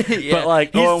least?" Yeah. But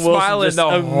like He's Owen Wilson smiling just the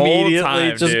whole immediately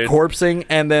time, just dude. corpsing,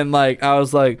 and then like I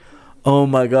was like, "Oh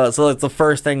my god!" So like the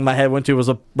first thing my head went to was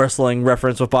a wrestling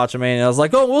reference with Botchamania. I was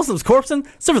like, "Oh, Wilson's corpsing,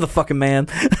 except for the fucking man."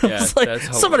 I Yeah, was like,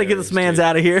 that's somebody get this hilarious, man's dude.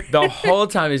 out of here. The whole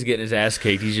time he's getting his ass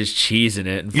kicked, he's just cheesing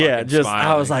it and fucking Yeah, just smiling.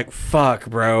 I was like, "Fuck,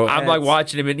 bro." I'm And like it's-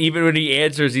 watching him, and even when he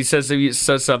answers, he says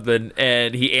something,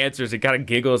 and he answers and kind of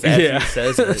giggles as he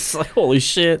says it. It's like, holy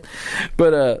shit.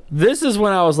 But this is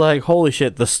when I was like, holy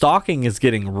shit, the stalking is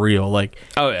getting real. Like,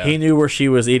 Oh, yeah. he knew where she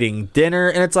was eating dinner,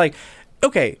 and it's like,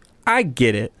 okay, I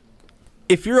get it.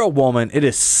 If you're a woman, it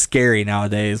is scary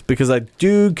nowadays because a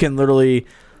dude can literally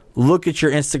look at your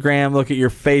Instagram, look at your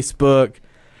Facebook,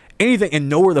 anything, and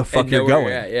know where the fuck And you're know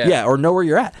where going. you're at, yeah. Or know where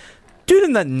you're at. Dude,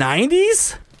 in the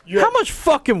 90s? How much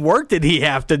fucking work did he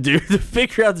have to do to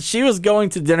figure out that she was going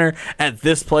to dinner at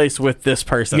this place with this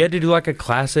person? You had to do like a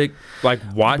classic, like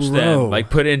watch Bro. them, like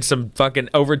put in some fucking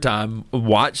overtime,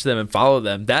 watch them and follow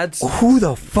them. That's Who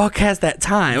the fuck has that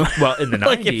time? well in the 90s.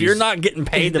 Like, if you're not getting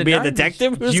paid in to the be a 90s,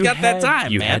 detective, who's you got that had-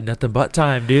 time, You man? had nothing but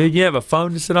time, dude. You have a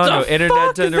phone to sit on, no The internet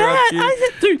fuck to interrupt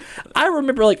that? you. Dude, I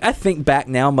remember, like, I think back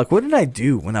now, I'm like, what did I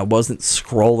do when I wasn't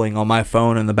scrolling on my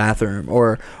phone in the bathroom,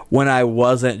 or when I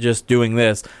wasn't just doing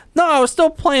this? No, I was still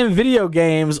playing video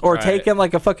games or Right. taking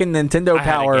like a fucking Nintendo I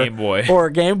had a Power Game Boy. or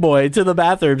a Game Boy to the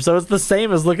bathroom. So it's the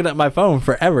same as looking at my phone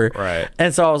forever. Right.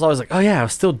 And so I was always like, oh yeah, I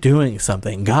was still doing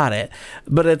something. Got it.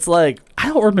 But it's like, I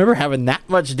don't remember having that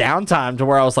much downtime to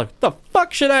where I was like, the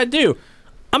fuck should I do?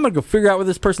 I'm going to go figure out where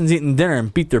this person's eating dinner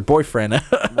and beat their boyfriend.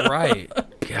 Right.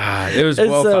 God, it was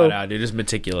And well so- thought out, dude. It was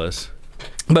meticulous.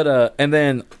 But and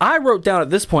then I wrote down at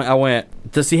this point, I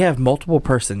went, does he have multiple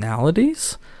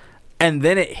personalities? And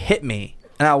then it hit me,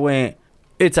 and I went,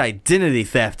 it's identity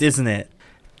theft, isn't it?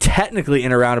 Technically,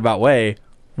 in a roundabout way,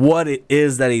 what it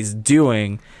is that he's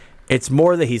doing, it's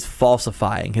more that he's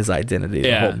falsifying his identity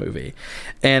Yeah. the whole movie.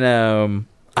 And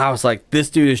I was like, this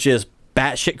dude is just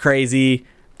batshit crazy.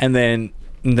 And then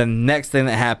the next thing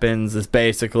that happens is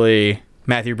basically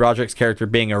Matthew Broderick's character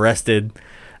being arrested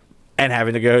and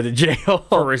having to go to jail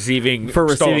For receiving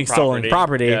stolen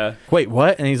property. Yeah. Wait,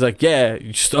 what? And he's like, yeah,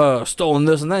 you stolen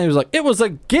this and that. He was like, it was a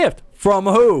gift from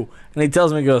who? And he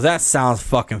tells me, he goes, that sounds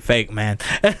fucking fake, man.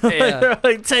 And Yeah. they're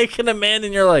like taking him in,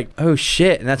 and you're like, oh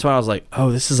shit. And that's when I was like,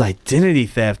 oh, this is identity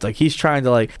theft. Like, he's trying to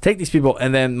like take these people.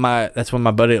 And then that's when my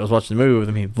buddy that was watching the movie with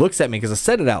him, he looks at me because I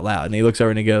said it out loud, and he looks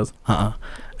over and he goes, and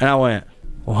I went,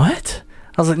 what?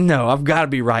 I was like, no, I've got to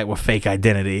be right with fake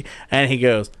identity. And he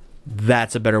goes,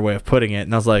 that's a better way of putting it.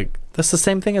 And I was like, that's the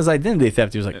same thing as identity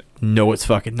theft. He was like, no, it's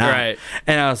fucking not. Right.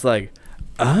 And I was like,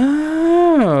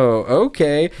 oh,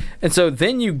 okay. And so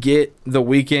then you get the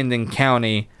weekend in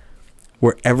county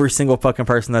where every single fucking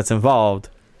person that's involved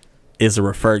is a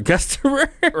referred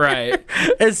customer. Right.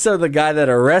 And so the guy that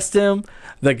arrests him,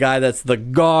 the guy that's the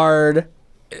guard,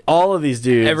 all of these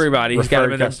dudes. Everybody, he's got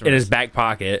him referred in his customers. back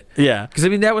pocket. Yeah. Because I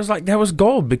mean, that was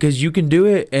gold, because you can do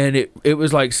it, and it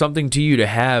was like something to you to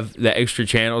have the extra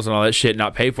channels and all that shit,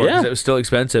 not pay for it because Yeah. it was still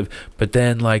expensive. But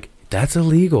then like that's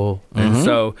illegal, and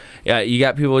so yeah, you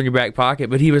got people in your back pocket.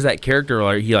 But he was that character,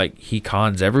 like he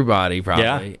cons everybody probably,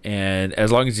 Yeah. and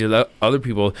as long as you let other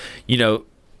people, you know,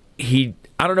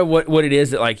 I don't know what it is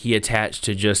that like he attached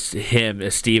to just him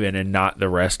as Steven and not the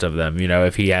rest of them,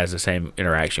 if he has the same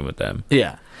interaction with them.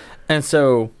 Yeah. And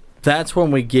so that's when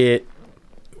we get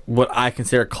what I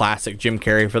consider classic Jim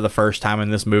Carrey for the first time in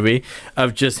this movie,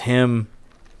 of just him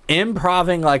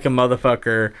improving like a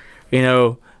motherfucker.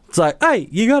 It's like, hey,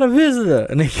 you got a visitor.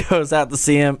 And he goes out to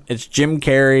see him. It's Jim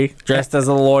Carrey dressed as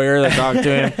a lawyer that talked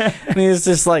to him. And he's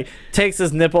just like, takes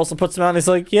his nipples and puts them out. And he's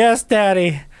like, yes,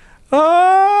 daddy.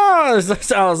 Oh,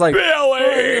 so I was like, Billy.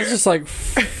 It's just like,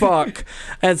 fuck.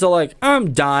 And so like,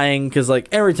 I'm dying because like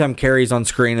every time Carrey's on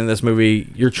screen in this movie,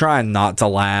 you're trying not to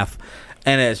laugh.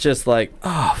 And it's just like,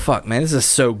 oh, fuck, man, this is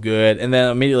so good. And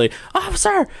then immediately,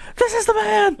 officer, this is the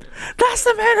man. That's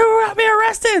the man who got me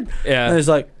arrested. Yeah. And he's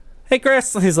like, hey,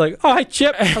 Chris. And he's like, oh, hi,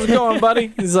 Chip. How's it going,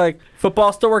 buddy? He's like,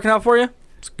 football still working out for you?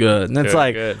 It's good. And it's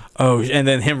like, good. oh, and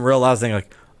then him realizing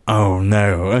like, oh,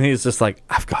 no. And he's just like,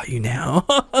 I've got you now.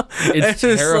 It's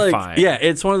just terrifying. like, yeah,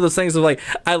 it's one of those things of like,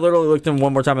 I literally looked at him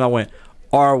one more time and I went,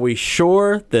 are we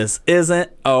sure this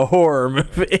isn't a horror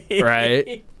movie?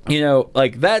 Right.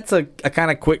 Like that's a kind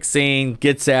of quick scene,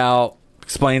 gets out,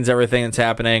 explains everything that's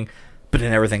happening, but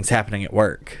then everything's happening at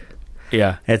work.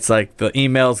 Yeah. It's like the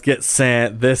emails get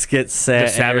sent, this gets sent.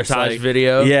 The sabotage like,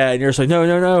 video. Yeah, and you're just like,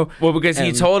 no. Well, because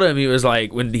he told him, he was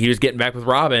like, when he was getting back with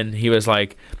Robin, he was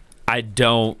like, I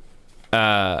don't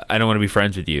want to be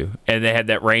friends with you. And they had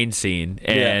that rain scene,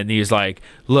 and he was like,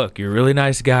 look, you're a really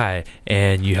nice guy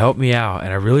and you helped me out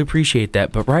and I really appreciate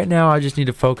that, but right now I just need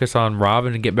to focus on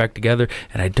Robin and get back together,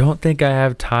 and I don't think I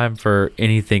have time for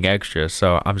anything extra,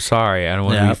 so I'm sorry, I don't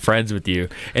want to be friends with you,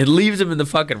 and leaves him in the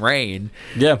fucking rain.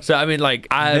 So I mean, like,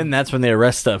 then that's when the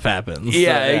arrest stuff happens.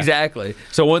 Yeah, exactly.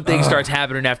 So one thing starts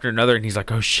happening after another, and he's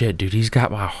like, oh shit, dude, he's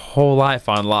got my whole life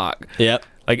on lock. Yep.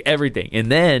 Like everything.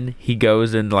 And then he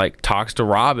goes and like talks to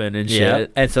Robin and shit. Yeah.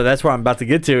 And so that's where I'm about to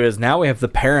get to, is now we have the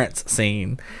parents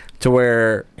scene to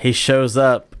where he shows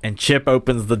up and Chip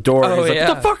opens the door. And he's like,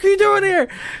 what the fuck are you doing here?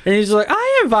 And he's like,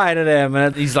 I invited him.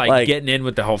 And he's like getting in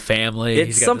with the whole family.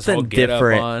 It's he's got this whole something get-up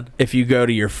different on. if you go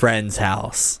to your friend's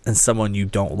house and someone you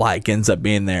don't like ends up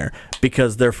being there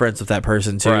because they're friends with that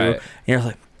person too. Right. And you're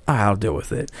like, I'll deal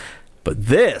with it. But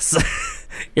this...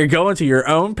 You're going to your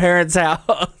own parents'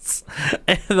 house,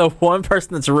 and the one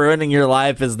person that's ruining your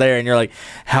life is there, and you're like,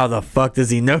 how the fuck does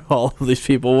he know all of these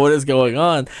people? What is going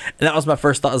on? And that was my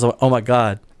first thought. I was like, oh my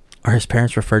God, are his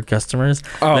parents referred customers?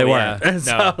 Oh, they yeah. weren't. And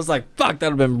so No. I was like, fuck,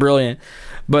 that would have been brilliant.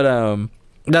 But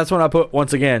that's when I put,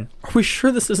 once again, are we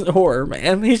sure this isn't horror,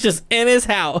 man? He's just in his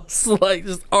house, like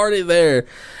just already there.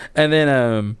 And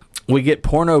then we get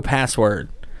porno password,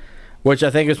 which I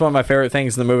think is one of my favorite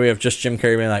things in the movie, of just Jim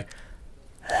Carrey being like,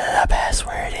 the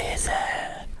password is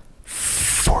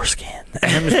foreskin.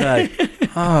 And I'm just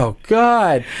like, oh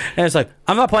God. And it's like,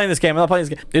 I'm not playing this game.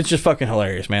 It's just fucking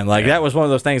hilarious, man. Like that was one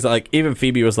of those things that like even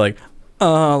Phoebe was like,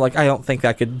 like I don't think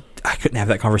I couldn't have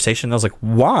that conversation. I was like,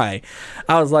 why?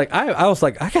 I was like,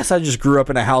 I guess I just grew up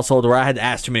in a household where I had to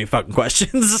ask too many fucking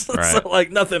questions. Right. So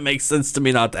like nothing makes sense to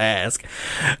me not to ask.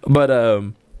 But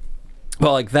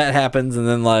well, like that happens, and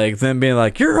then like them being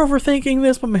like, you're overthinking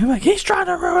this, but I'm like, he's trying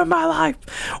to ruin my life.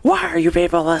 Why are you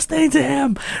people listening to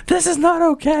him? This is not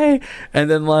okay.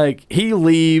 And then like he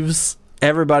leaves.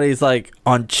 Everybody's like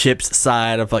on Chip's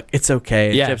side of like, it's okay.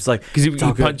 And Yeah, Chip's like, because he "It's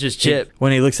all good." punches Chip.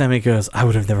 When he looks at me, he goes, I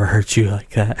would have never hurt you like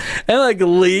that. And like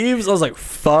leaves. I was like,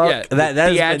 fuck. Yeah,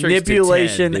 that is theatrics to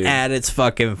manipulation 10, dude. at its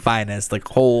fucking finest. Like,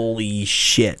 holy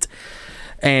shit.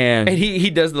 And he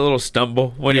does the little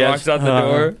stumble when he Yes. walks out the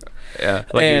door. Yeah,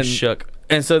 like And- he's shook.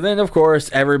 And so then, of course,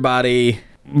 everybody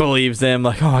believes them.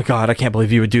 Like, oh my God, I can't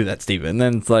believe you would do that, Steven. And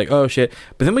then it's like, oh shit.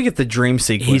 But then we get the dream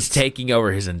sequence. He's taking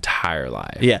over his entire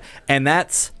life. Yeah. And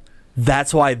that's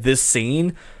why this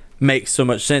scene makes so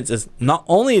much sense. Is not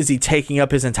only is he taking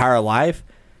up his entire life,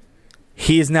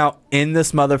 he is now in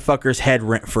this motherfucker's head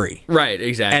rent free. Right,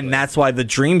 exactly. And that's why the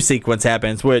dream sequence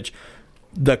happens, which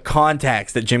the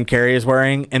contacts that Jim Carrey is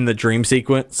wearing in the dream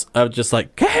sequence of just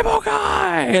like, cable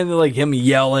guy, and like him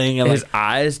yelling and his like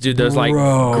eyes, dude, those like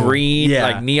Bro. green, Yeah.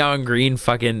 like neon green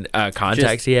fucking contacts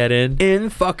Just he had in.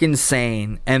 fucking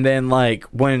sane. And then like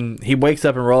when he wakes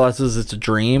up and realizes it's a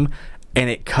dream, and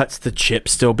it cuts to Chip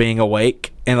still being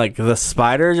awake, and like the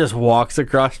spider just walks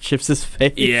across Chip's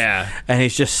face. Yeah. And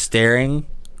he's just staring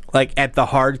like at the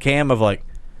hard cam of like,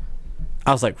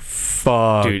 I was like,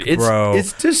 fuck, Dude, it's- bro.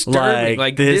 it's disturbing.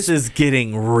 Like, this is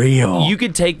getting real. You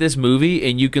could take this movie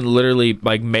and you can literally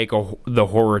like make the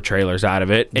horror trailers out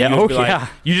of it. And Yeah, you just oh, be like- yeah.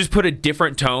 you just put a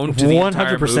different tone to the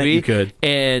entire 100% movie. you could.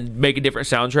 And make a different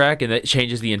soundtrack, and that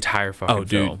changes the entire fucking Oh, dude,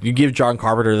 film. you give John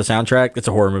Carpenter the soundtrack, it's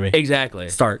a horror movie. Exactly.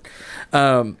 Start.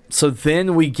 So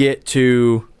then we get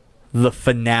to the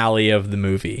finale of the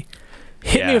movie.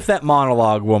 Hit me Yeah. with that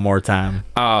monologue one more time.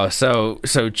 Oh, so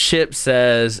Chip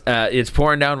says it's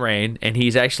pouring down rain, and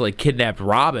he's actually kidnapped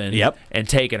Robin. Yep. And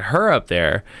taken her up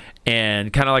there,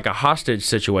 and kind of like a hostage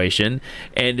situation.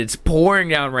 And it's pouring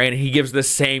down rain, and he gives the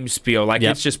same spiel, like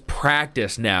Yep. it's just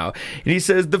practice now. And he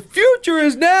says, "The future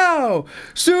is now.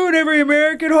 Soon, every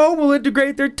American home will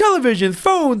integrate their televisions,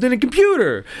 phones, and a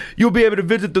computer. You'll be able to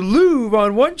visit the Louvre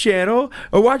on one channel,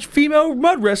 or watch female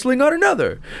mud wrestling on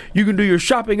another. You can do your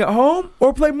shopping at home,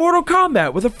 or play Mortal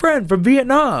Kombat with a friend from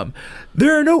Vietnam.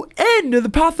 There are no end to the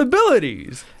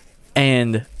possibilities."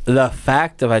 And the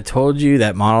fact that I told you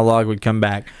that monologue would come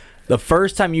back, the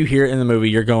first time you hear it in the movie,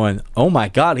 you're going, oh my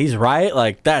God, he's right.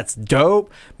 Like, that's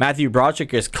dope. Matthew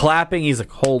Broderick is clapping. He's like,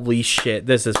 holy shit,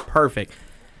 this is perfect.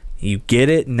 You get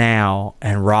it now,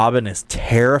 and Robin is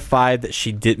terrified that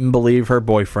she didn't believe her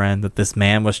boyfriend, that this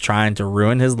man was trying to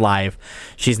ruin his life.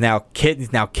 He's now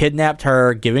kidnapped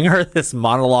her, giving her this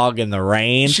monologue in the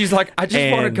rain. She's like, "I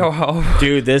just want to And, go home."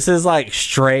 Dude, this is like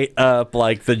straight up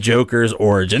like the Joker's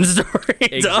origin story.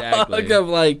 Exactly. Dog, of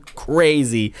like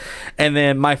crazy. And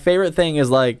then my favorite thing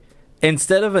is like,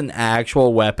 instead of an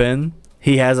actual weapon,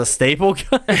 he has a staple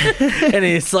gun. And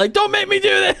he's like, don't make me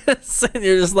do this. And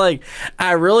you're just like,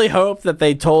 I really hope that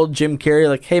they told Jim Carrey,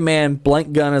 like, hey man,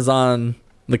 blank gun is on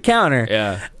the counter.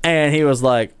 Yeah. And he was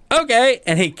like, okay.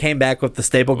 And he came back with the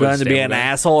staple gun to be staple an gun.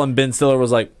 asshole. And Ben Stiller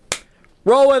was like,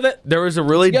 roll with it. There was a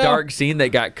really Let's go. dark scene that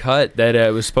got cut that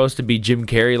was supposed to be Jim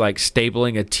Carrey like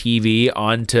stapling a TV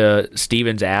onto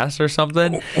Steven's ass or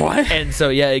something. What? And so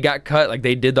yeah, it got cut. Like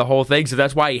they did the whole thing. So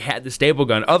that's why he had the staple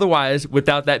gun. Otherwise,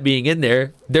 without that being in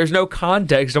there, there's no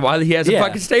context of why he has a Yeah.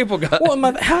 fucking staple gun.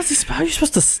 Well, how are you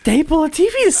supposed to staple a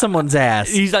TV to someone's ass?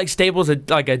 He's like staples a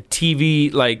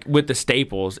TV like with the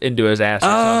staples into his ass or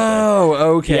something.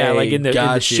 Oh, okay. Yeah, like in the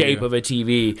Got you. shape of a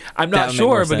TV. I'm That not would make sure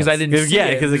more because I sense. didn't see Yeah,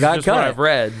 it. 'cause it This is got just what cut. I've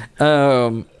read.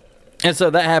 And so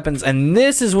that happens, and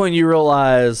this is when you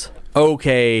realize,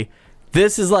 okay,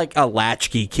 this is like a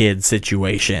latchkey kid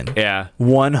situation. Yeah.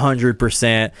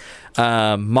 100%.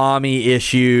 Mommy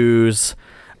issues.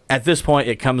 At this point,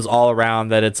 it comes all around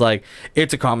that it's like,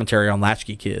 it's a commentary on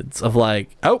latchkey kids of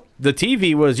like, oh, the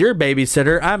TV was your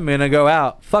babysitter. I'm going to go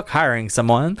out. Fuck hiring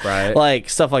someone. Right. Like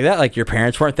stuff like that. Like your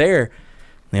parents weren't there.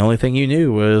 The only thing you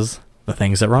knew was the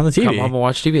things that were on the TV. Come home and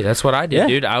watch TV. That's what I did, Yeah.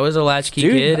 dude. I was a latchkey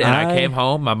Dude, kid, and I came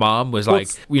home. My mom was like,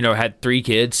 Well, had 3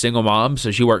 kids, single mom, so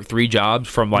she worked 3 jobs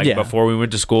from like Yeah. before we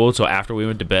went to school till after we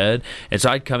went to bed. And so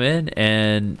I'd come in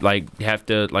and like have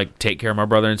to like take care of my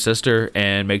brother and sister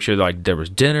and make sure like there was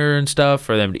dinner and stuff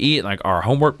for them to eat. Like our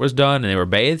homework was done and they were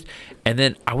bathed, and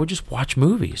then I would just watch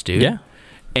movies, dude. Yeah.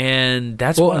 And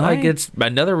that's Well, what like it's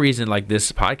another reason like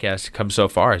this podcast comes so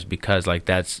far is because like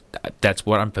that's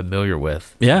what I'm familiar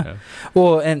with. Yeah. you know?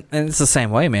 Well, and it's the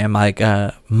same way, man. Like,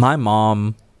 my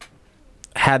mom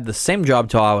had the same job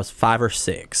till I was 5 or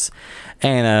 6.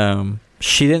 And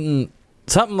she didn't,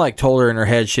 something like told her in her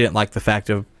head she didn't like the fact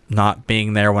of not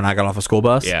being there when I got off a school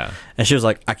bus. Yeah. And she was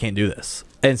like, I can't do this.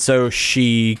 And so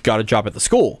she got a job at the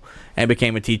school and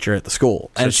became a teacher at the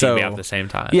school. So and she'd be off at the same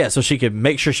time. Yeah, so she could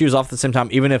make sure she was off at the same time.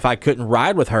 Even if I couldn't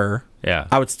ride with her, Yeah.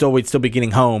 we'd still be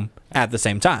getting home at the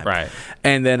same time. Right.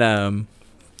 And then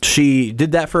she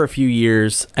did that for a few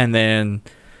years, and then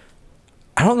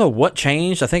I don't know what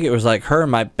changed. I think it was like her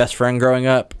and my best friend growing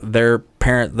up, their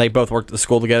parent, they both worked at the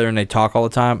school together and they talk all the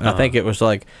time. And I think it was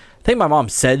like, I think my mom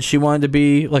said she wanted to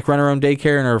be like run her own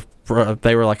daycare, and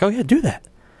they were like, oh yeah, do that.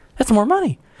 That's more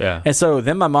money. Yeah. And so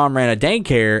then my mom ran a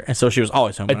daycare, and so she was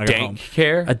always home when I got home.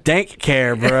 care? A dank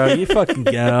care, bro. You fucking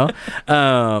go.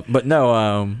 But no,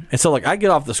 and so like I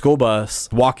get off the school bus,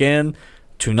 walk in,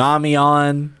 Toonami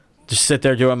on, just sit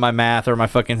there doing my math or my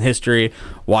fucking history,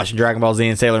 watching Dragon Ball Z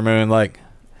and Sailor Moon, like,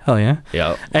 hell yeah.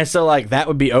 Yep. And so like that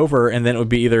would be over, and then it would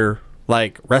be either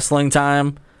like wrestling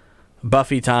time,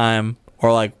 Buffy time,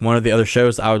 or like one of the other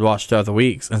shows I would watch throughout the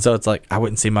weeks. And so it's like I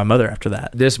wouldn't see my mother after that.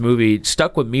 This movie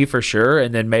stuck with me for sure,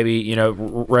 and then maybe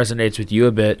resonates with you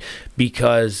a bit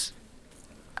because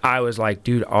I was like,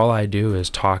 dude, all I do is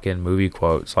talk in movie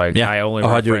quotes. Like Yeah. I only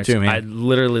I do it reference, too, man. I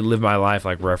literally live my life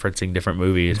like referencing different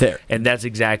movies, There. and that's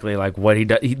exactly like what he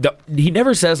does. He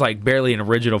never says like barely an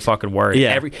original fucking word.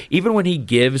 Yeah. Even when he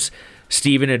gives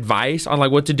Steven advice on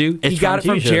like what to do, It's he got it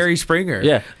from from TV shows. Jerry Springer.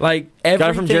 Yeah. like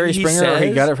Got it from Jerry everything Springer, or he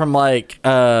says- got it from like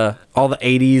all the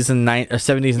 80s and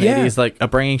 70s and Yeah. 80s like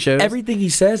upbringing shows. Everything he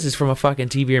says is from a fucking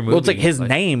TV or movie. Well, it's like his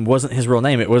name wasn't his real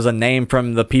name. It was a name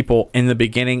from the people in the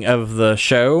beginning of the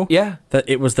show. Yeah. That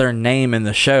it was their name in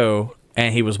the show,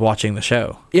 and he was watching the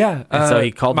show. Yeah, And so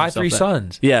he called My himself Three that.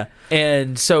 Sons. Yeah.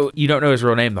 And so you don't know his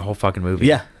real name the whole fucking movie.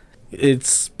 Yeah.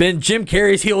 It's been Jim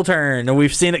Carrey's heel turn, and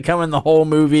we've seen it coming the whole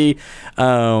movie.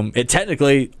 It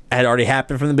technically had already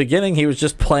happened from the beginning. He was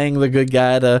just playing the good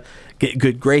guy to get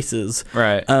good graces.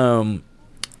 Right.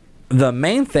 The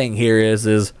main thing here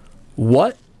is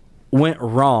what went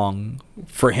wrong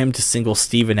for him to single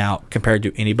Steven out compared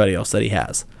to anybody else that he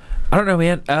has? I don't know,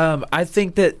 man. I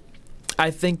think that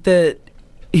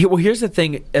well, here's the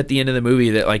thing at the end of the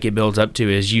movie that like it builds up to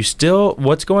is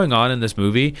what's going on in this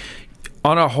movie.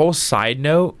 On a whole side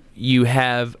note, you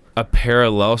have a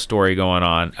parallel story going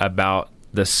on about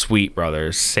the Sweet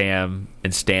brothers, Sam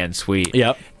and Stan Sweet.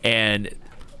 Yep. And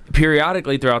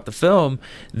periodically throughout the film,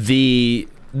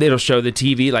 it'll show the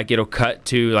TV, like it'll cut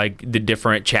to like the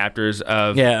different chapters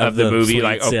of the movie,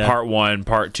 Sweets, like part 1,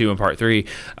 part 2, and part 3,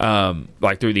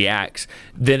 like through the acts.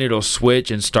 Then it'll switch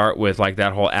and start with like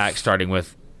that whole act starting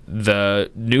with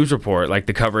the news report, like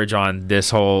the coverage on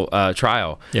this whole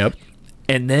trial. Yep.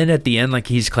 And then at the end, like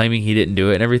he's claiming he didn't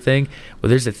do it and everything. Well,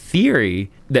 there's a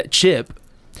theory that Chip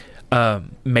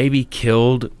maybe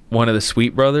killed one of the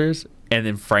Sweet brothers and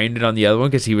then framed it on the other one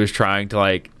because he was trying to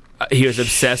like he was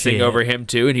obsessing over him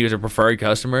too, and he was a preferred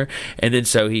customer, and then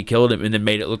so he killed him and then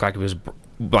made it look like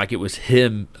it was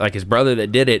him, like his brother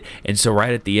that did it. And so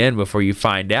right at the end, before you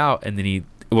find out, and then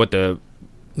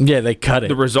they cut it.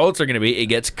 The results are going to be it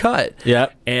gets cut.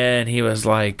 Yep. And he was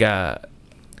like.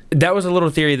 That was a little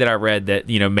theory that I read that,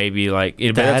 maybe like,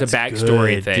 but that's a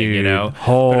backstory good, thing, dude.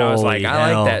 But I was like, I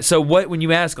hell. like that. So when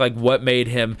you ask like what made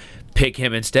him pick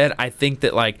him instead, I think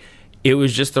that like it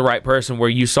was just the right person where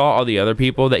you saw all the other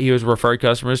people that he was referred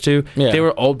customers to. Yeah. They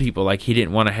were old people. Like he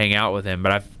didn't want to hang out with him,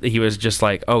 but he was just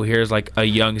like, oh, here's like a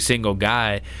young single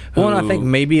guy. Who Well, and I think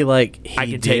maybe like I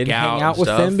he can did take hang out out with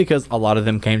stuff. them because a lot of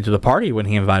them came to the party when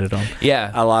he invited them. Yeah.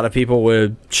 A lot of people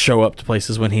would show up to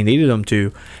places when he needed them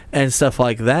to and stuff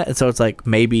like that. And so it's like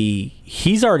maybe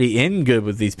he's already in good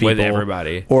with these people. With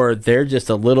everybody. Or they're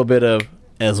just a little bit of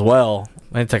as well.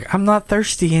 And it's like, I'm not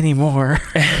thirsty anymore.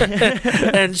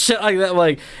 And shit like that.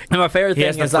 Like, and my favorite he thing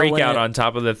has the is I freak went out in- on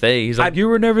top of the thing. He's like, you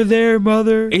were never there,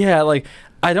 mother. Yeah, like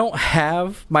I don't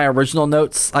have my original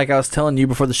notes. Like I was telling you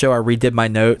before the show, I redid my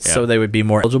notes so they would be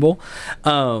more eligible.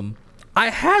 I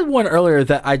had one earlier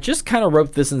that I just kind of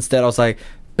wrote this instead. I was like,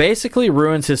 basically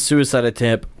ruins his suicide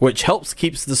attempt, which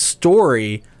keeps the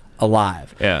story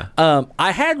alive. Yeah.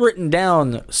 I had written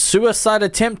down suicide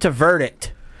attempt to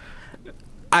verdict.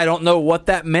 I don't know what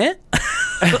that meant.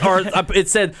 Or it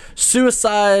said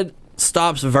suicide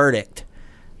stops verdict.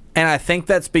 And I think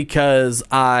that's because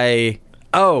I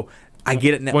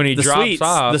get it now. When he the drops sweets,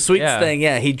 off, the sweets yeah.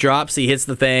 thing, he drops, he hits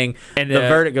the thing, And the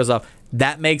verdict goes off.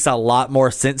 That makes a lot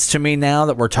more sense to me now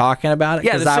that we're talking about it.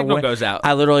 Yeah, 'cause the signal goes out.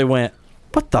 I literally went,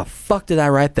 what the fuck did I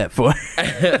write that for?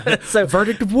 So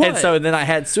verdict of what? And so then I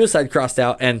had suicide crossed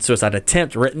out and suicide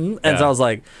attempt written. And so I was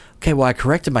like, okay, well, I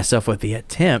corrected myself with the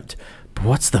attempt. But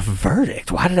what's the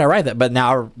verdict? Why did I write that? But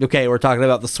now, okay, we're talking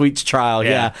about the Sweets trial.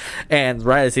 Yeah. And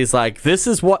right as he's like, this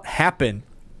is what happened.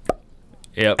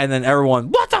 Yep. And then everyone,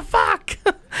 what the fuck?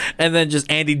 And then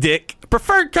just Andy Dick,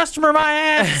 preferred customer, my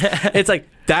ass. It's like,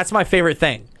 that's my favorite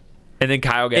thing. And then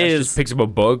Kyle Gass just picks up a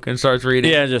book and starts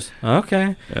reading. Yeah, just,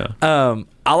 okay. Yeah.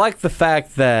 I like the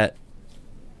fact that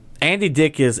Andy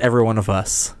Dick is every one of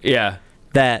us. Yeah.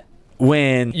 That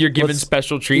when You're given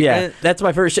special treatment. Yeah, that's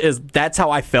my favorite shit. That's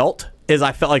how I felt.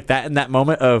 I felt like that in that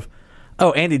moment of,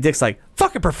 oh, Andy Dick's like,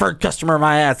 fucking preferred customer,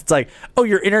 my ass. It's like, oh,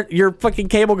 your fucking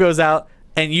cable goes out,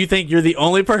 and you think you're the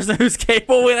only person whose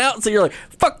cable went out, so you're like,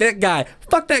 fuck that guy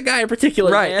in particular,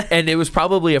 Right. man. And it was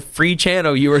probably a free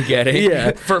channel you were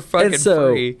getting for fucking and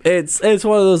so free. It's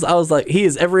one of those, I was like, he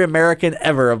is every American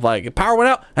ever of like, power went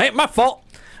out, ain't my fault.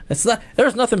 It's not,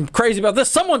 there's nothing crazy about this.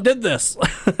 Someone did this.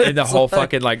 And the whole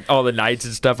fucking like all the knights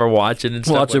and stuff are watching and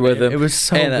stuff. Watching with him. It was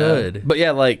so And, good. But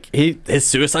yeah, like his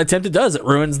suicide attempt, it does. It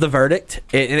ruins the verdict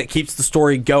and it keeps the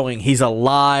story going. He's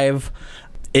alive.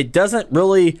 It doesn't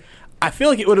really. I feel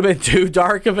like it would have been too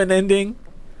dark of an ending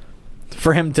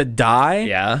for him to die.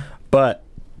 Yeah. But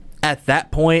at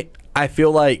that point, I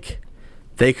feel like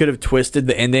they could have twisted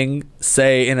the ending.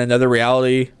 Say in another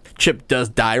reality, Chip does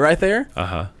die right there.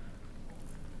 Uh-huh.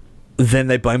 Then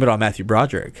they blame it on Matthew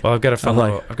Broderick. Well, I've got a fun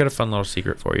I'm little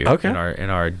secret for you. Okay. In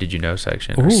our did you know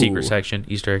section, Ooh. or secret section,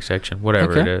 Easter egg section,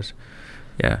 whatever Okay. it is.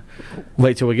 Yeah.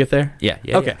 Wait till we get there. Yeah.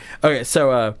 Yeah. Okay. Okay.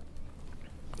 So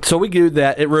we do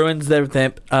that. It ruins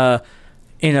everything.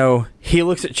 He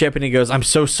looks at Chip and he goes, "I'm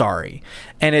so sorry."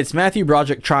 And it's Matthew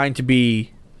Broderick trying to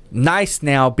be nice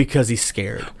now because he's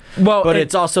scared. Well, but and-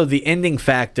 it's also the ending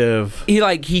fact of he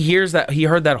heard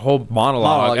that whole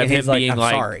monologue and of him he's like, being "I'm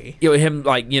like, sorry." him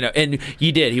like, and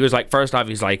he did. He was like, first off,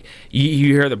 he's like,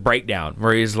 you hear the breakdown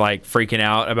where he's like freaking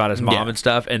out about his mom Yeah. and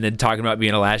stuff, and then talking about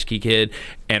being a latchkey kid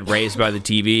and raised by the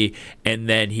TV, and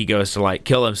then he goes to like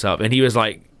kill himself, and he was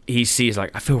like, he sees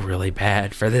like, I feel really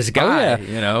bad for this guy,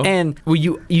 yeah. And- well,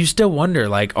 you still wonder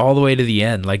like all the way to the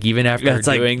end, like even after Yeah, it's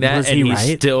like, doing that, was and he he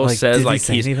right? still Like, says did he like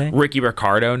say he's anything? Ricky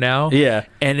Ricardo now, Yeah.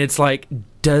 and it's like,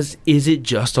 is it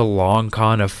just a long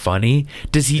con of funny?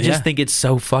 Does he just Yeah. think it's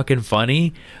so fucking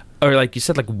funny? Or like you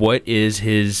said, like what's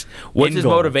his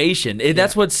goal. motivation?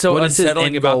 That's what's so What is his unsettling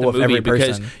end about goal the with movie, every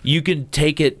because person? you can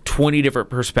take it 20 different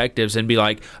perspectives and be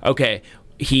like, okay,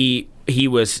 he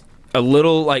was a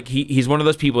little like he's one of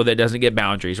those people that doesn't get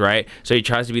boundaries, right? So he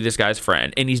tries to be this guy's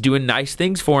friend, and he's doing nice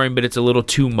things for him, but it's a little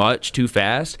too much, too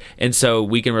fast, and so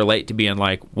we can relate to being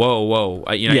like, whoa,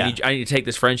 I need to take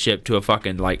this friendship to a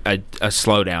fucking like a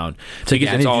slowdown, because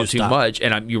I it's need all you to too stop. much,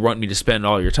 and you want me to spend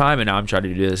all your time, and now I'm trying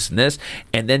to do this and this,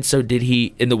 and then so did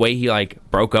he, in the way he like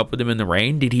broke up with him in the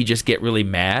rain, did he just get really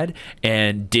mad,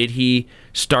 and did he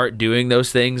start doing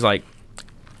those things like,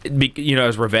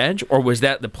 as revenge, or was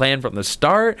that the plan from the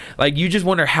start? Like, you just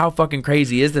wonder how fucking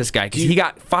crazy is this guy, because he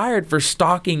got fired for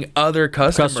stalking other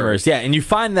customers. Yeah, and you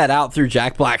find that out through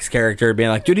Jack Black's character being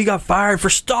like, dude, he got fired for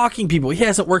stalking people. He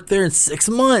hasn't worked there in 6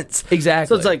 months. Exactly.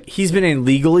 So it's like he's been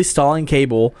illegally stalling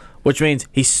cable, which means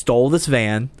he stole this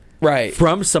van Right.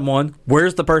 from someone.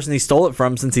 Where's the person he stole it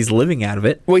from, since he's living out of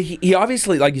it? Well, he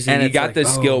obviously, like you said, And he it's got like,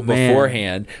 this oh, skill man.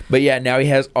 beforehand, but yeah, now he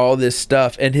has all this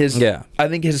stuff, and Yeah. I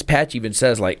think his patch even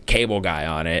says like cable guy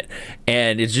on it,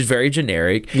 and it's just very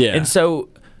generic. Yeah. And so,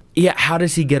 yeah, how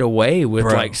does he get away with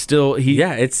Bro. like still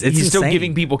It's he's still insane.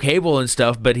 giving people cable and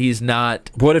stuff, but he's not.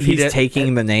 What if he he's did-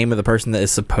 taking the name of the person that is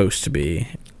supposed to be?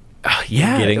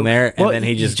 yeah, getting there, and then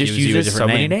he just gives you a uses so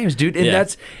different many name. names, dude. And Yeah.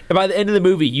 that's by the end of the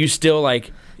movie, you still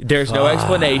like. There's no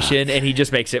explanation, and he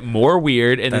just makes it more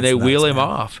weird, and then That's they wheel nuts, him man.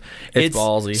 off. It's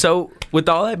ballsy. So, with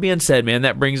all that being said, man,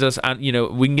 that brings us on.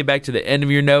 We can get back to the end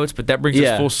of your notes, but that brings us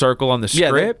Yeah. full circle on the Yeah,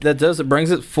 script. that does. It brings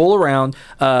it full around.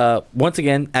 Once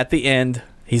again, at the end,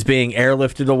 he's being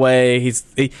airlifted away.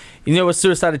 A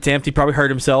suicide attempt. He probably hurt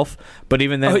himself, but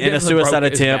even then, Oh, he in a definitely suicide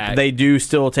broke his attempt, back. they do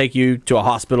still take you to a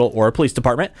hospital or a police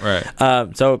department. Right.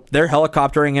 So they're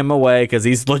helicoptering him away because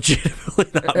he's legitimately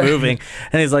not moving,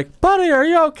 and he's like, "Buddy, are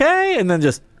you okay?" And then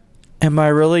just, "Am I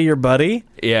really your buddy?"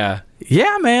 Yeah.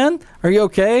 "Yeah, man. Are you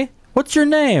okay? What's your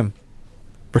name?"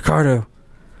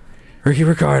 Ricky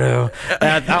Ricardo.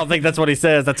 I don't think that's what he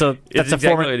says. That's a exactly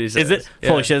Formula. what he Is says. it? Yeah.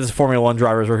 Holy shit! It's a Formula One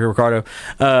driver, is Ricky Ricardo.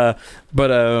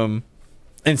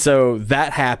 And so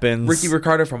that happens. Ricky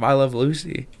Ricardo from I Love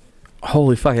Lucy.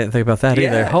 Holy fuck! I didn't think about that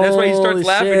either. that's why he starts Holy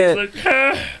laughing. shit. He's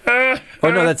like,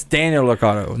 Oh no, that's Daniel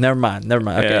Ricardo. Never mind.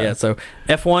 Okay, Yeah. yeah. So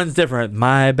F1's different.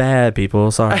 My bad, people.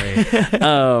 Sorry.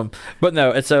 But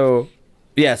no. And so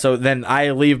yeah. So then I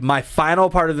leave my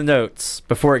final part of the notes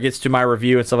before it gets to my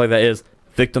review and stuff like that is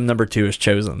victim number 2 is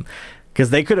chosen. Because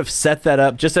they could have set that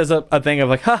up just as a thing of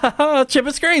like, ha ha ha, Chip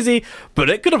is crazy. But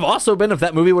it could have also been, if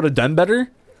that movie would have done better,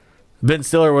 Ben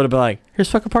Stiller would have been like, here's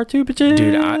fucking part 2, bitches.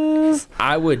 Dude,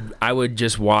 I would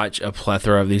just watch a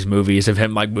plethora of these movies of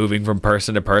him like moving from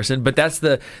person to person, but that's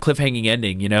the cliffhanging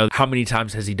ending, how many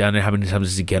times has he done it, how many times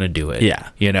is he gonna do it? Yeah.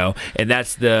 And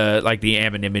that's the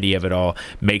anonymity of it all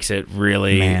makes it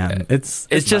really, Man, it's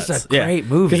just nuts. a great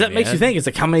movie, because that makes you man. think, it's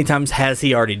like, how many times has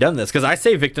he already done this? Because I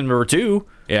say victim number 2,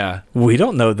 yeah. we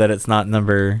don't know that it's not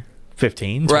number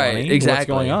 15, 20. Right,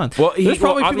 exactly. What's going on? Well, There's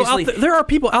probably people out obviously- there. There are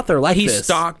people out there like He this.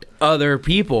 stalked other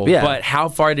people, Yeah. but how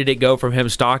far did it go from him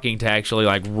stalking to actually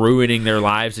like ruining their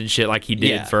lives and shit like he did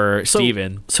Yeah. for So-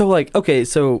 Steven? So like, okay,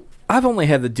 so I've only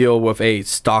had to deal with a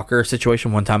stalker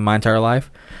situation one time in my entire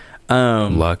life.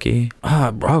 Lucky.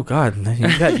 Oh God,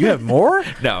 you have more?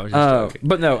 No, I was just joking.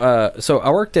 But no, so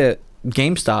I worked at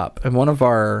GameStop, and one of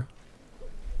our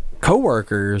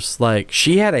coworkers, like,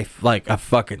 she had a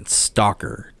fucking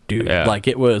stalker, dude. Yeah. Like,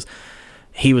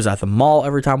 he was at the mall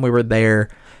every time we were there.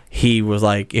 He was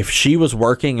like, if she was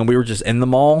working and we were just in the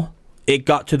mall, it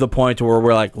got to the point where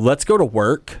we're like, let's go to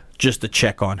work just to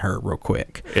check on her real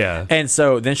quick. Yeah. And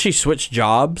so then she switched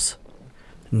jobs.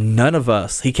 None of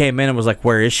us. He came in and was like,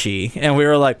 where is she? And we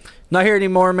were like, not here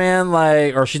anymore, man.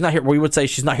 Like, or she's not here. We would say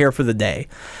she's not here for the day.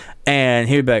 And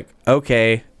he would be like,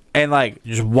 okay. And like,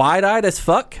 just wide-eyed as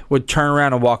fuck, would turn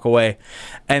around and walk away.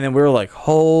 And then we were like,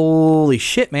 holy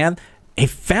shit, man. He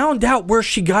found out where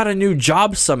she got a new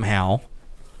job somehow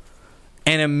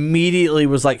and immediately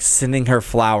was like sending her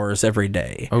flowers every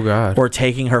day. Oh, God. Or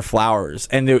taking her flowers.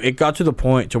 And it got to the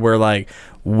point to where like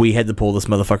we had to pull this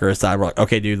motherfucker aside. We're like,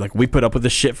 okay, dude, like we put up with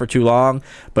this shit for too long,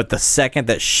 but the second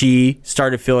that she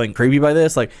started feeling creepy by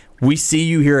this, like, we see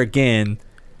you here again,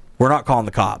 we're not calling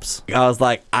the cops. I was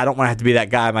like, I don't want to have to be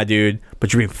that guy, my dude,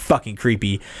 but you're being fucking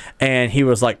creepy. And he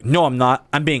was like, no, I'm not.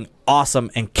 I'm being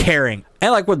awesome and caring.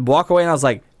 And like would walk away, and I was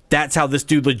like, that's how this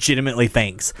dude legitimately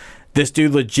thinks. This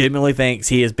dude legitimately thinks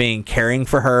he is being caring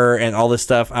for her and all this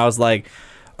stuff. I was like,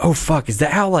 oh fuck, is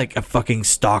that how like a fucking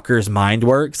stalker's mind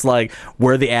works? Like,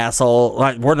 we're the asshole,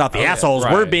 like, we're not the assholes,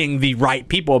 right. we're being the right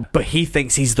people, but he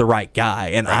thinks he's the right guy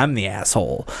and I'm the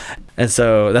asshole. And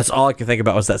so that's all I could think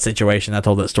about was that situation. I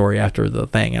told that story after the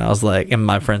thing, and I was like, and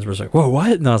my friends were like, whoa,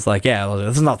 what? And I was like, yeah,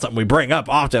 this is not something we bring up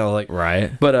often. I was like,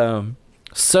 Right. but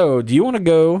so do you want to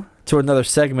go to another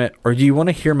segment, or do you want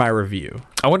to hear my review?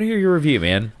 I want to hear your review,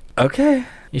 man. Okay,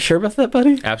 you sure about that,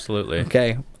 buddy? Absolutely.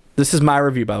 Okay, this is my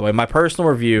review, by the way, my personal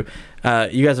review.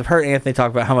 You guys have heard Anthony talk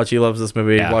about how much he loves this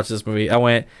movie. Yeah. Watched this movie. I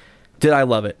went, did I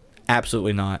love it?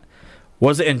 Absolutely not.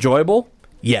 Was it enjoyable?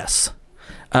 Yes.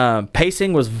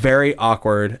 Pacing was very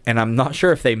awkward, and I'm not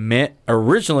sure if they meant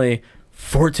originally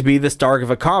for it to be this dark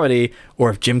of a comedy, or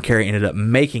if Jim Carrey ended up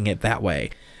making it that way.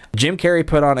 Jim Carrey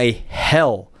put on a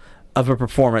hell of a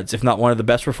performance, if not one of the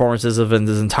best performances of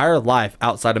his entire life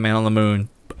outside of Man on the Moon.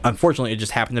 Unfortunately, it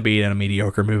just happened to be in a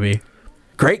mediocre movie.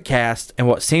 Great cast, and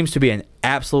what seems to be an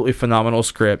absolutely phenomenal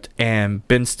script, and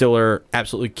Ben Stiller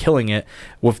absolutely killing it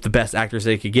with the best actors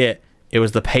they could get. It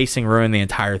was the pacing ruined the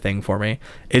entire thing for me.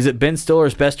 Is it Ben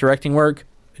Stiller's best directing work?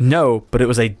 No, but it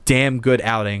was a damn good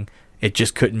outing. It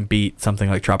just couldn't beat something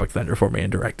like Tropic Thunder for me in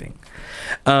directing.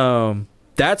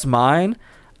 That's mine.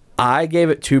 I gave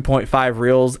it 2.5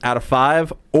 reels out of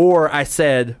 5, or I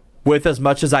said, with as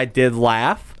much as I did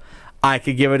laugh, I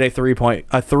could give it a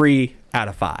 3 out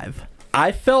of 5.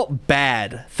 I felt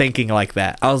bad thinking like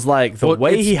that. I was like, the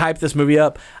way he hyped this movie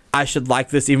up, I should like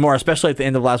this even more, especially at the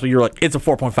end of last week. You were like, it's a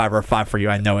 4.5 or a 5 for you.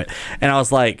 I know it. And I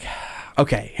was like,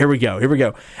 okay, here we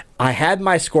go. I had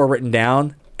my score written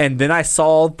down, and then I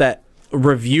saw that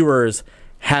reviewers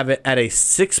have it at a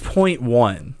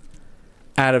 6.1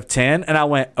 out of 10, and I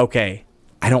went, okay,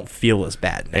 I don't feel as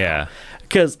bad now. Yeah.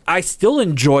 Because I still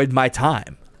enjoyed my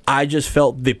time. I just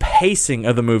felt the pacing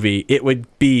of the movie, it would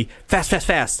be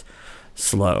fast,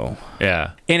 slow.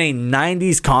 Yeah. In a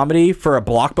 90s comedy for a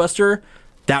blockbuster,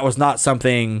 that was not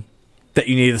something that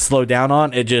you needed to slow down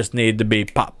on. It just needed to be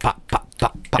pop, pop, pop,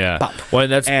 pop, pop, Yeah. pop. Well,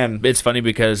 and it's funny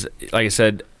because, like I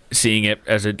said, seeing it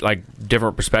as a like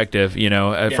different perspective,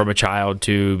 from a child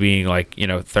to being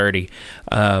 30.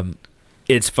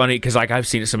 It's funny because I've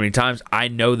seen it so many times. I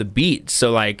know the beats,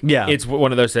 so it's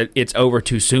one of those that it's over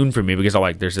too soon for me because I'm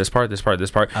like, there's this part, and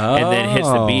then hits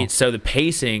the beat. So the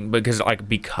pacing, because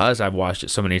I've watched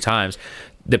it so many times,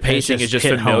 the pacing is just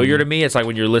familiar to me. It's like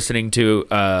when you're listening to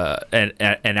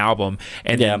an album,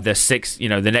 and then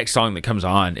the next song that comes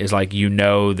on is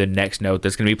the next note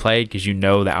that's going to be played because you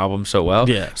know the album so well.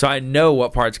 Yeah. So I know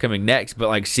what part's coming next,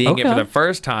 but seeing it for the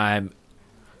first time,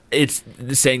 it's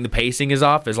saying the pacing is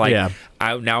off.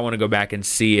 I now want to go back and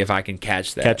see if I can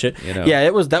catch it.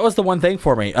 Yeah, that was the one thing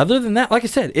for me. Other than that, like I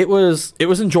said, it was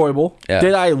enjoyable. Yeah.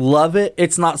 Did I love it?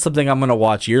 It's not something I'm gonna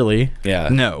watch yearly. Yeah.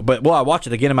 No, but will I watch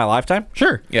it again in my lifetime?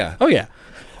 Sure. Yeah. Oh yeah.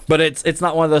 But it's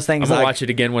not one of those things. I'm gonna watch it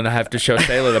again when I have to show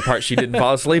Taylor the part she didn't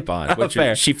fall asleep on. Which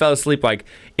Fair. She fell asleep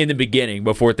in the beginning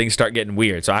before things start getting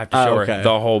weird, so I have to show her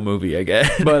the whole movie again.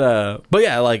 But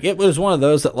yeah, it was one of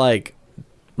those that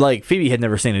Phoebe had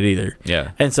never seen it either.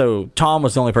 Yeah. And so Tom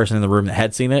was the only person in the room that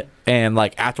had seen it. And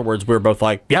afterwards we were both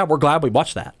like, yeah, we're glad we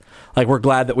watched that. We're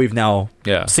glad that we've now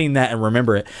seen that and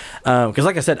remember it. Because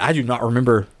like I said, I do not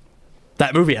remember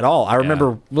that movie at all. I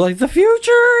remember the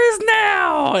future is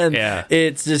now. And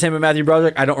it's just him and Matthew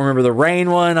Broderick. I don't remember the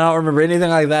rain one. I don't remember anything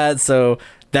like that. So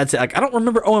that's it. I don't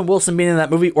remember Owen Wilson being in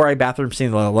that movie or a bathroom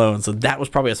scene alone. So that was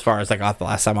probably as far as I got the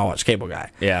last time I watched Cable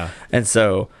Guy. Yeah. And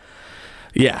so,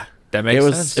 yeah. That makes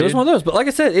sense. It was one of those. But like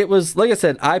I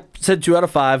said, I said 2 out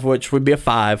of 5, which would be a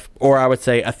 5, or I would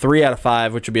say a 3 out of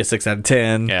 5, which would be a 6 out of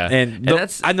 10. Yeah. And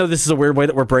I know this is a weird way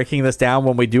that we're breaking this down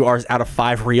when we do ours out of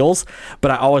 5 reels,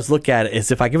 but I always look at it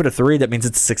as if I give it a 3, that means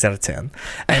it's a 6 out of 10.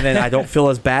 And then I don't feel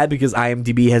as bad because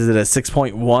IMDb has it at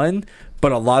 6.1,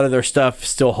 but a lot of their stuff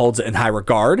still holds it in high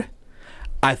regard.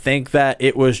 I think that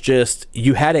it was just,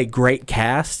 you had a great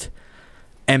cast,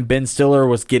 and Ben Stiller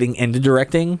was getting into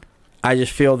directing. I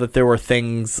just feel that there were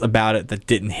things about it that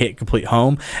didn't hit complete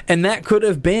home. And that could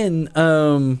have been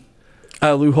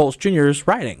Lou Holtz Jr.'s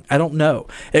writing. I don't know.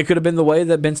 It could have been the way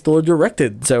that Ben Stiller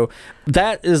directed. So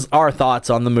that is our thoughts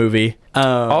on the movie.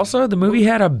 Also, the movie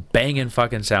had a banging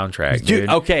fucking soundtrack, dude.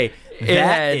 Okay. It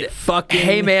had fucking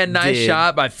 "Hey Man, Nice did.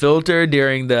 Shot" by Filter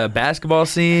during the basketball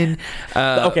scene.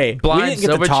 Okay, we Blind didn't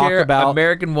get to talk Silverchair, about-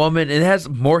 American Woman. It has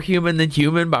 "More Human Than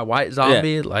Human" by White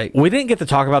Zombie. Yeah. Like, we didn't get to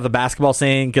talk about the basketball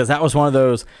scene because that was one of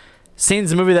those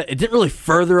scenes in the movie that it didn't really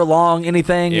further along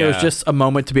anything. It was Yeah. just a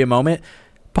moment to be a moment.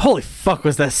 But holy fuck,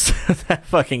 was that that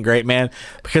fucking great, man?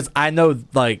 Because I know,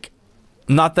 like,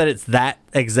 not that it's that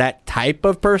exact type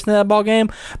of person in that ball game,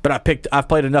 but I've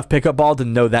played enough pickup ball to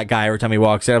know that guy every time he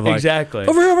walks in. I'm like, Exactly.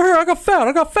 Over here, I got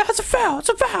fouled. It's a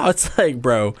foul. It's like,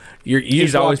 bro, you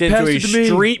just always walked into a passed it to me.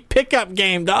 street pickup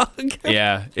game, dog.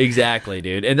 yeah, exactly,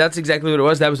 dude. And that's exactly what it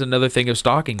was. That was another thing of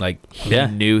stalking. Like, he Yeah.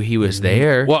 knew he was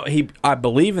there. Well, I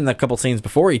believe in the couple scenes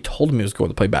before, he told him he was going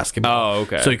to play basketball. Oh,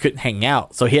 okay. So he couldn't hang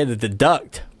out. So he had to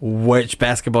deduct which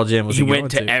basketball gym was he he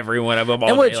went going to every one of them all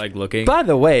And day, which, like, looking. By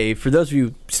the way, for those of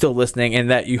you still listening, and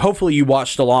that hopefully you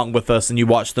watched along with us and you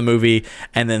watched the movie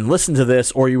and then listened to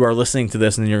this, or you are listening to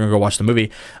this and then you're gonna go watch the movie.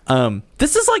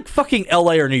 This is like fucking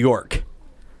LA or New York.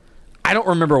 I don't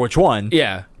remember which one.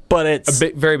 Yeah. but it's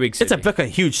Very big city. it's a fucking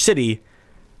huge city.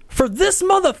 For this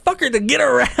motherfucker to get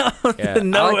around Yeah,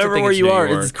 and know I like to think everywhere it's you New are,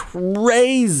 York. it's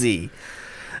crazy.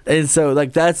 And so,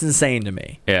 like, that's insane to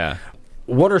me. Yeah.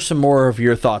 What are some more of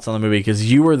your thoughts on the movie?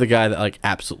 Because you were the guy that, like,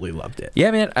 absolutely loved it.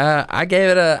 Yeah, man. I gave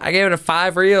it a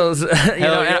 5 reels. yeah,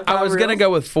 And I 5 was gonna reels? go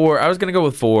with 4. I was gonna go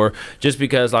with 4 just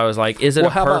because I was like, is it Well,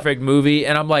 a how about- perfect movie?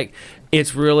 And I'm like,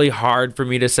 it's really hard for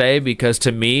me to say because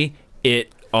to me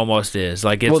it almost is.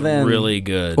 Like, it's really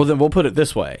good. Well, then we'll put it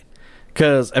this way.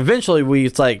 Because eventually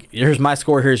it's like, here's my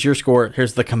score, here's your score,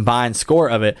 here's the combined score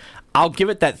of it. I'll give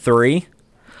it that 3.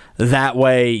 That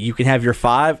way you can have your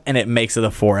 5, and it makes it a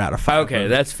 4 out of 5. Okay,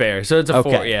 that's fair. So it's a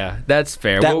 4. Okay. Yeah, that's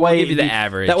fair. That We'll way give you the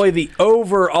average. That way the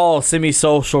overall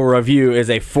semi-social review is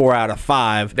a 4 out of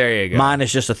 5. There you go. Mine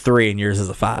is just a 3, and yours is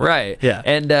a 5. Right. Yeah.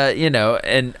 And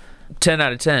and 10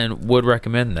 out of 10 would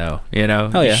recommend though. Hell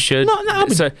yeah. You should. No, I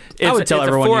would- so I would tell it's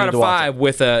everyone a 4 you out need of to watch 5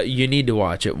 with a you need to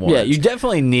watch it once. Yeah, you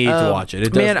definitely need to watch it.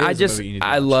 It does, Man, it is a movie you need to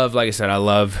watch. love, like I said, I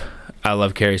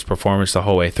love Carrie's performance the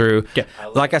whole way through. Yeah.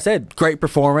 Like I said, great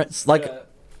performance. Like,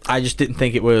 I just didn't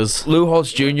think it was. Lou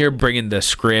Holtz Jr. bringing the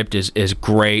script is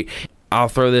great. I'll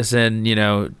throw this in,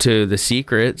 to the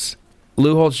secrets.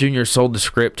 Lou Holtz Jr. sold the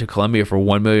script to Columbia for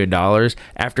 $1 million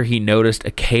after he noticed a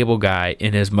cable guy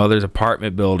in his mother's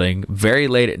apartment building very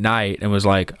late at night and was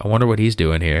like, I wonder what he's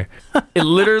doing here. It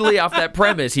literally off that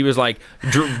premise, he was like,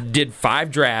 did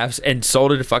 5 drafts and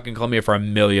sold it to fucking Columbia for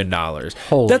 $1 million.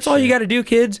 Holy That's all you shit. got to do,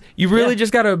 kids. You really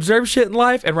just got to observe shit in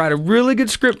life and write a really good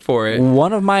script for it.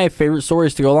 One of my favorite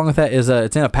stories to go along with that is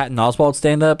it's in a Patton Oswalt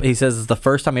stand-up. He says it's the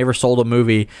first time he ever sold a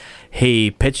movie.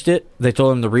 He pitched it. They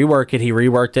told him to rework it. He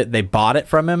reworked it. They bought it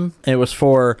from him. It was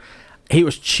he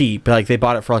was cheap. Like, they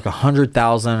bought it for like $100,000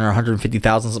 or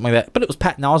 $150,000, something like that. But it was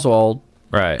Patton Oswalt.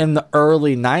 Right. In the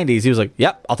early 90s, he was like,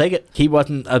 yep, I'll take it. He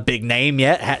wasn't a big name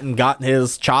yet, hadn't gotten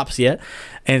his chops yet.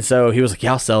 And so he was like,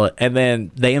 yeah, I'll sell it. And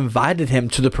then they invited him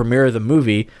to the premiere of the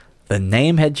movie. The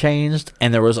name had changed,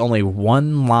 and there was only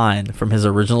one line from his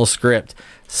original script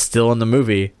still in the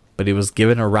movie, but he was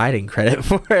given a writing credit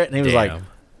for it. And he was like, Damn.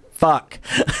 fuck.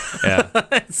 Yeah.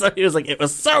 So he was like, it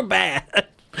was so bad.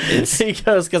 He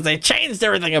goes, because they changed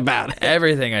everything about it.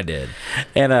 Everything I did.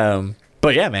 And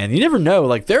but yeah, man, you never know.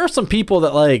 Like, there are some people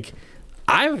that, like,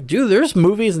 there's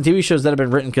movies and TV shows that have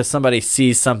been written because somebody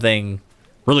sees something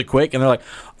really quick and they're like,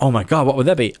 oh my god, what would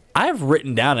that be? I've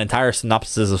written down entire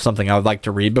synopses of something I would like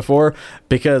to read before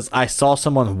because I saw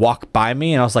someone walk by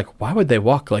me and I was like, why would they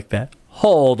walk like that?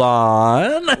 Hold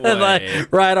on. And like,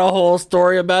 write a whole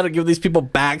story about it, give these people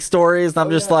backstories, and I'm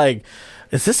just like,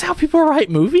 is this how people write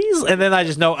movies? And then I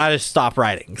just stop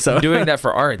writing. So Doing that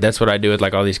for art, that's what I do with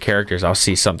like all these characters. I'll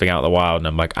see something out in the wild and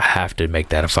I'm like, I have to make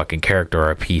that a fucking character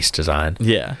or a piece design.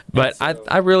 yeah. But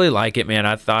I really like it, man.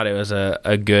 I thought it was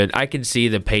a good. I can see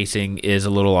the pacing is a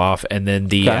little off, and then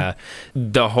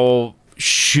the whole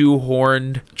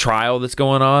shoehorned trial that's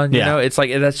going on. You Yeah. know, it's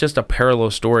like that's just a parallel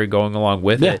story going along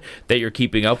with Yeah. it that you're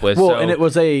keeping up with. Well, so, and it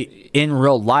was in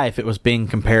real life, it was being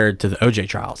compared to the OJ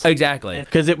trials. exactly.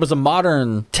 Because it was a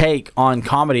modern take on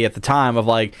comedy at the time of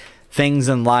like things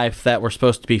in life that were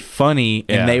supposed to be funny,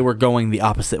 and Yeah. they were going the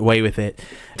opposite way with it.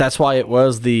 That's why it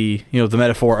was the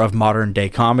metaphor of modern day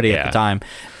comedy at Yeah. the time.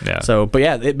 Yeah. So, but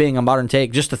yeah, it being a modern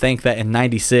take, just to think that in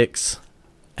 '96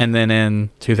 and then in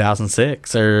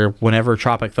 2006 or whenever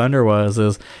Tropic Thunder was,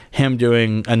 is him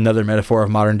doing another metaphor of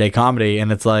modern day comedy,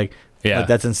 and it's like, Yeah. Like,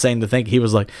 that's insane to think. He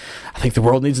was like, I think the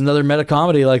world needs another meta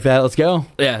comedy like that. Let's go.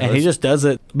 Yeah, And he just does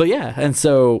it. But yeah, and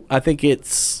so I think it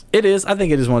is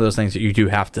one of those things that you do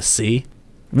have to see.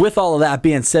 With all of that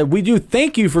being said, we do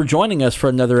thank you for joining us for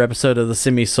another episode of the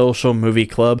Semi-Social Movie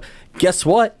Club. Guess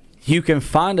what? You can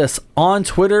find us on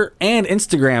Twitter and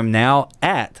Instagram now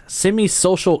at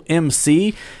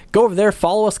SemiSocialMC. Go over there,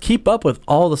 follow us, keep up with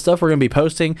all the stuff we're going to be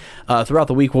posting. Throughout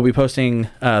the week, we'll be posting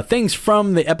things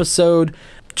from the episode,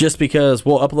 just because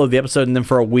we'll upload the episode, and then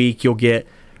for a week, you'll get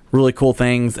really cool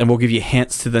things, and we'll give you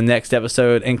hints to the next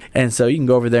episode. And so you can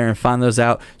go over there and find those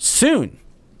out soon.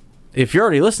 If you're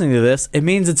already listening to this, it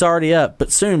means it's already up.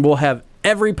 But soon we'll have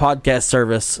every podcast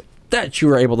service that you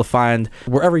are able to find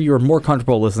wherever you are more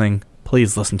comfortable listening.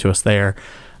 Please listen to us there.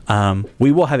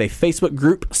 We will have a Facebook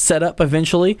group set up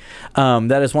eventually.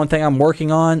 That is one thing I'm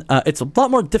working on. It's a lot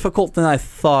more difficult than I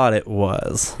thought it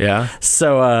was. Yeah.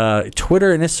 So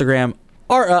Twitter and Instagram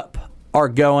are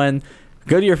going.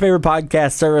 Go to your favorite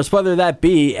podcast service, whether that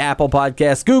be Apple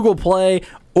Podcasts, Google Play,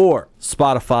 or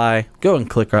Spotify. Go and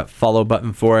click that follow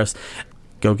button for us.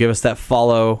 Go give us that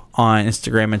follow on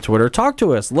Instagram and Twitter. Talk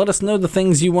to us. Let us know the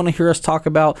things you want to hear us talk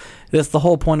about. That's the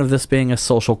whole point of this being a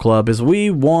social club, is we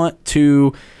want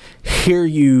to hear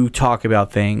you talk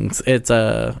about things.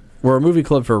 We're a movie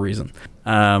club for a reason.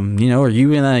 Are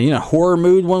you in a horror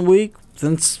mood one week?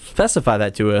 Then specify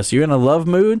that to us. You're in a love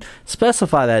mood?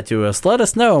 Specify that to us. Let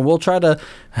us know, and we'll try to,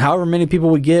 however many people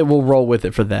we get, we'll roll with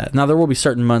it for that. Now, there will be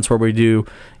certain months where we do,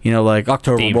 like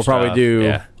October, Theme we'll probably stuff, do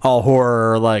yeah. all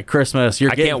horror, like Christmas.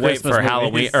 I can't wait for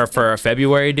Halloween or for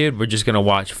February, dude. We're just gonna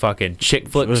watch fucking chick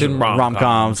flicks and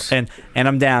rom-coms. And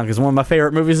I'm down, because one of my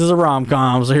favorite movies is a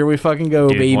rom-com. So here we fucking go,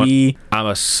 Dude, baby. I'm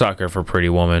a sucker for Pretty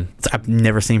Woman. I've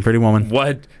never seen Pretty Woman.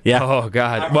 What? Yeah. Oh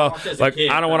God. Well, like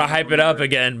I don't want to hype it up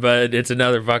again, but it's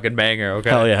another fucking banger. Okay.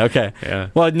 Hell yeah. Okay. Yeah.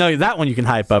 Well, no, that one you can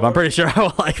hype up. I'm pretty sure I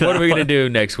will like that. What are we gonna one. do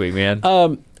next week, man?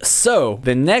 So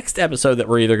the next episode that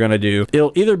we're either going to do,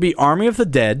 it'll either be Army of the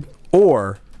Dead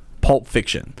or Pulp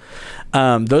Fiction.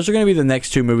 Those are going to be the next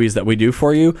two movies that we do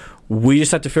for you. We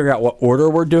just have to figure out what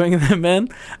order we're doing them in.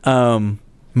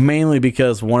 Mainly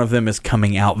because one of them is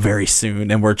coming out very soon,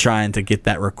 and we're trying to get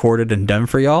that recorded and done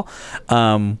for y'all.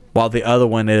 While the other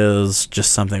one is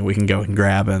just something we can go and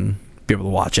grab and be able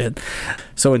to watch it.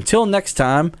 So until next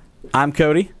time, I'm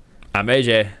Cody. I'm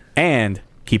AJ. And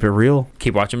keep it real.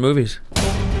 Keep watching movies.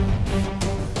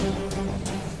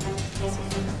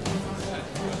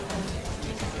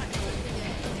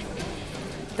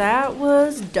 That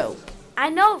was dope. I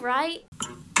know, right?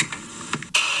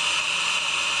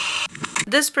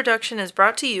 This production is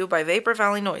brought to you by Vapor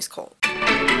Valley Noise Cult.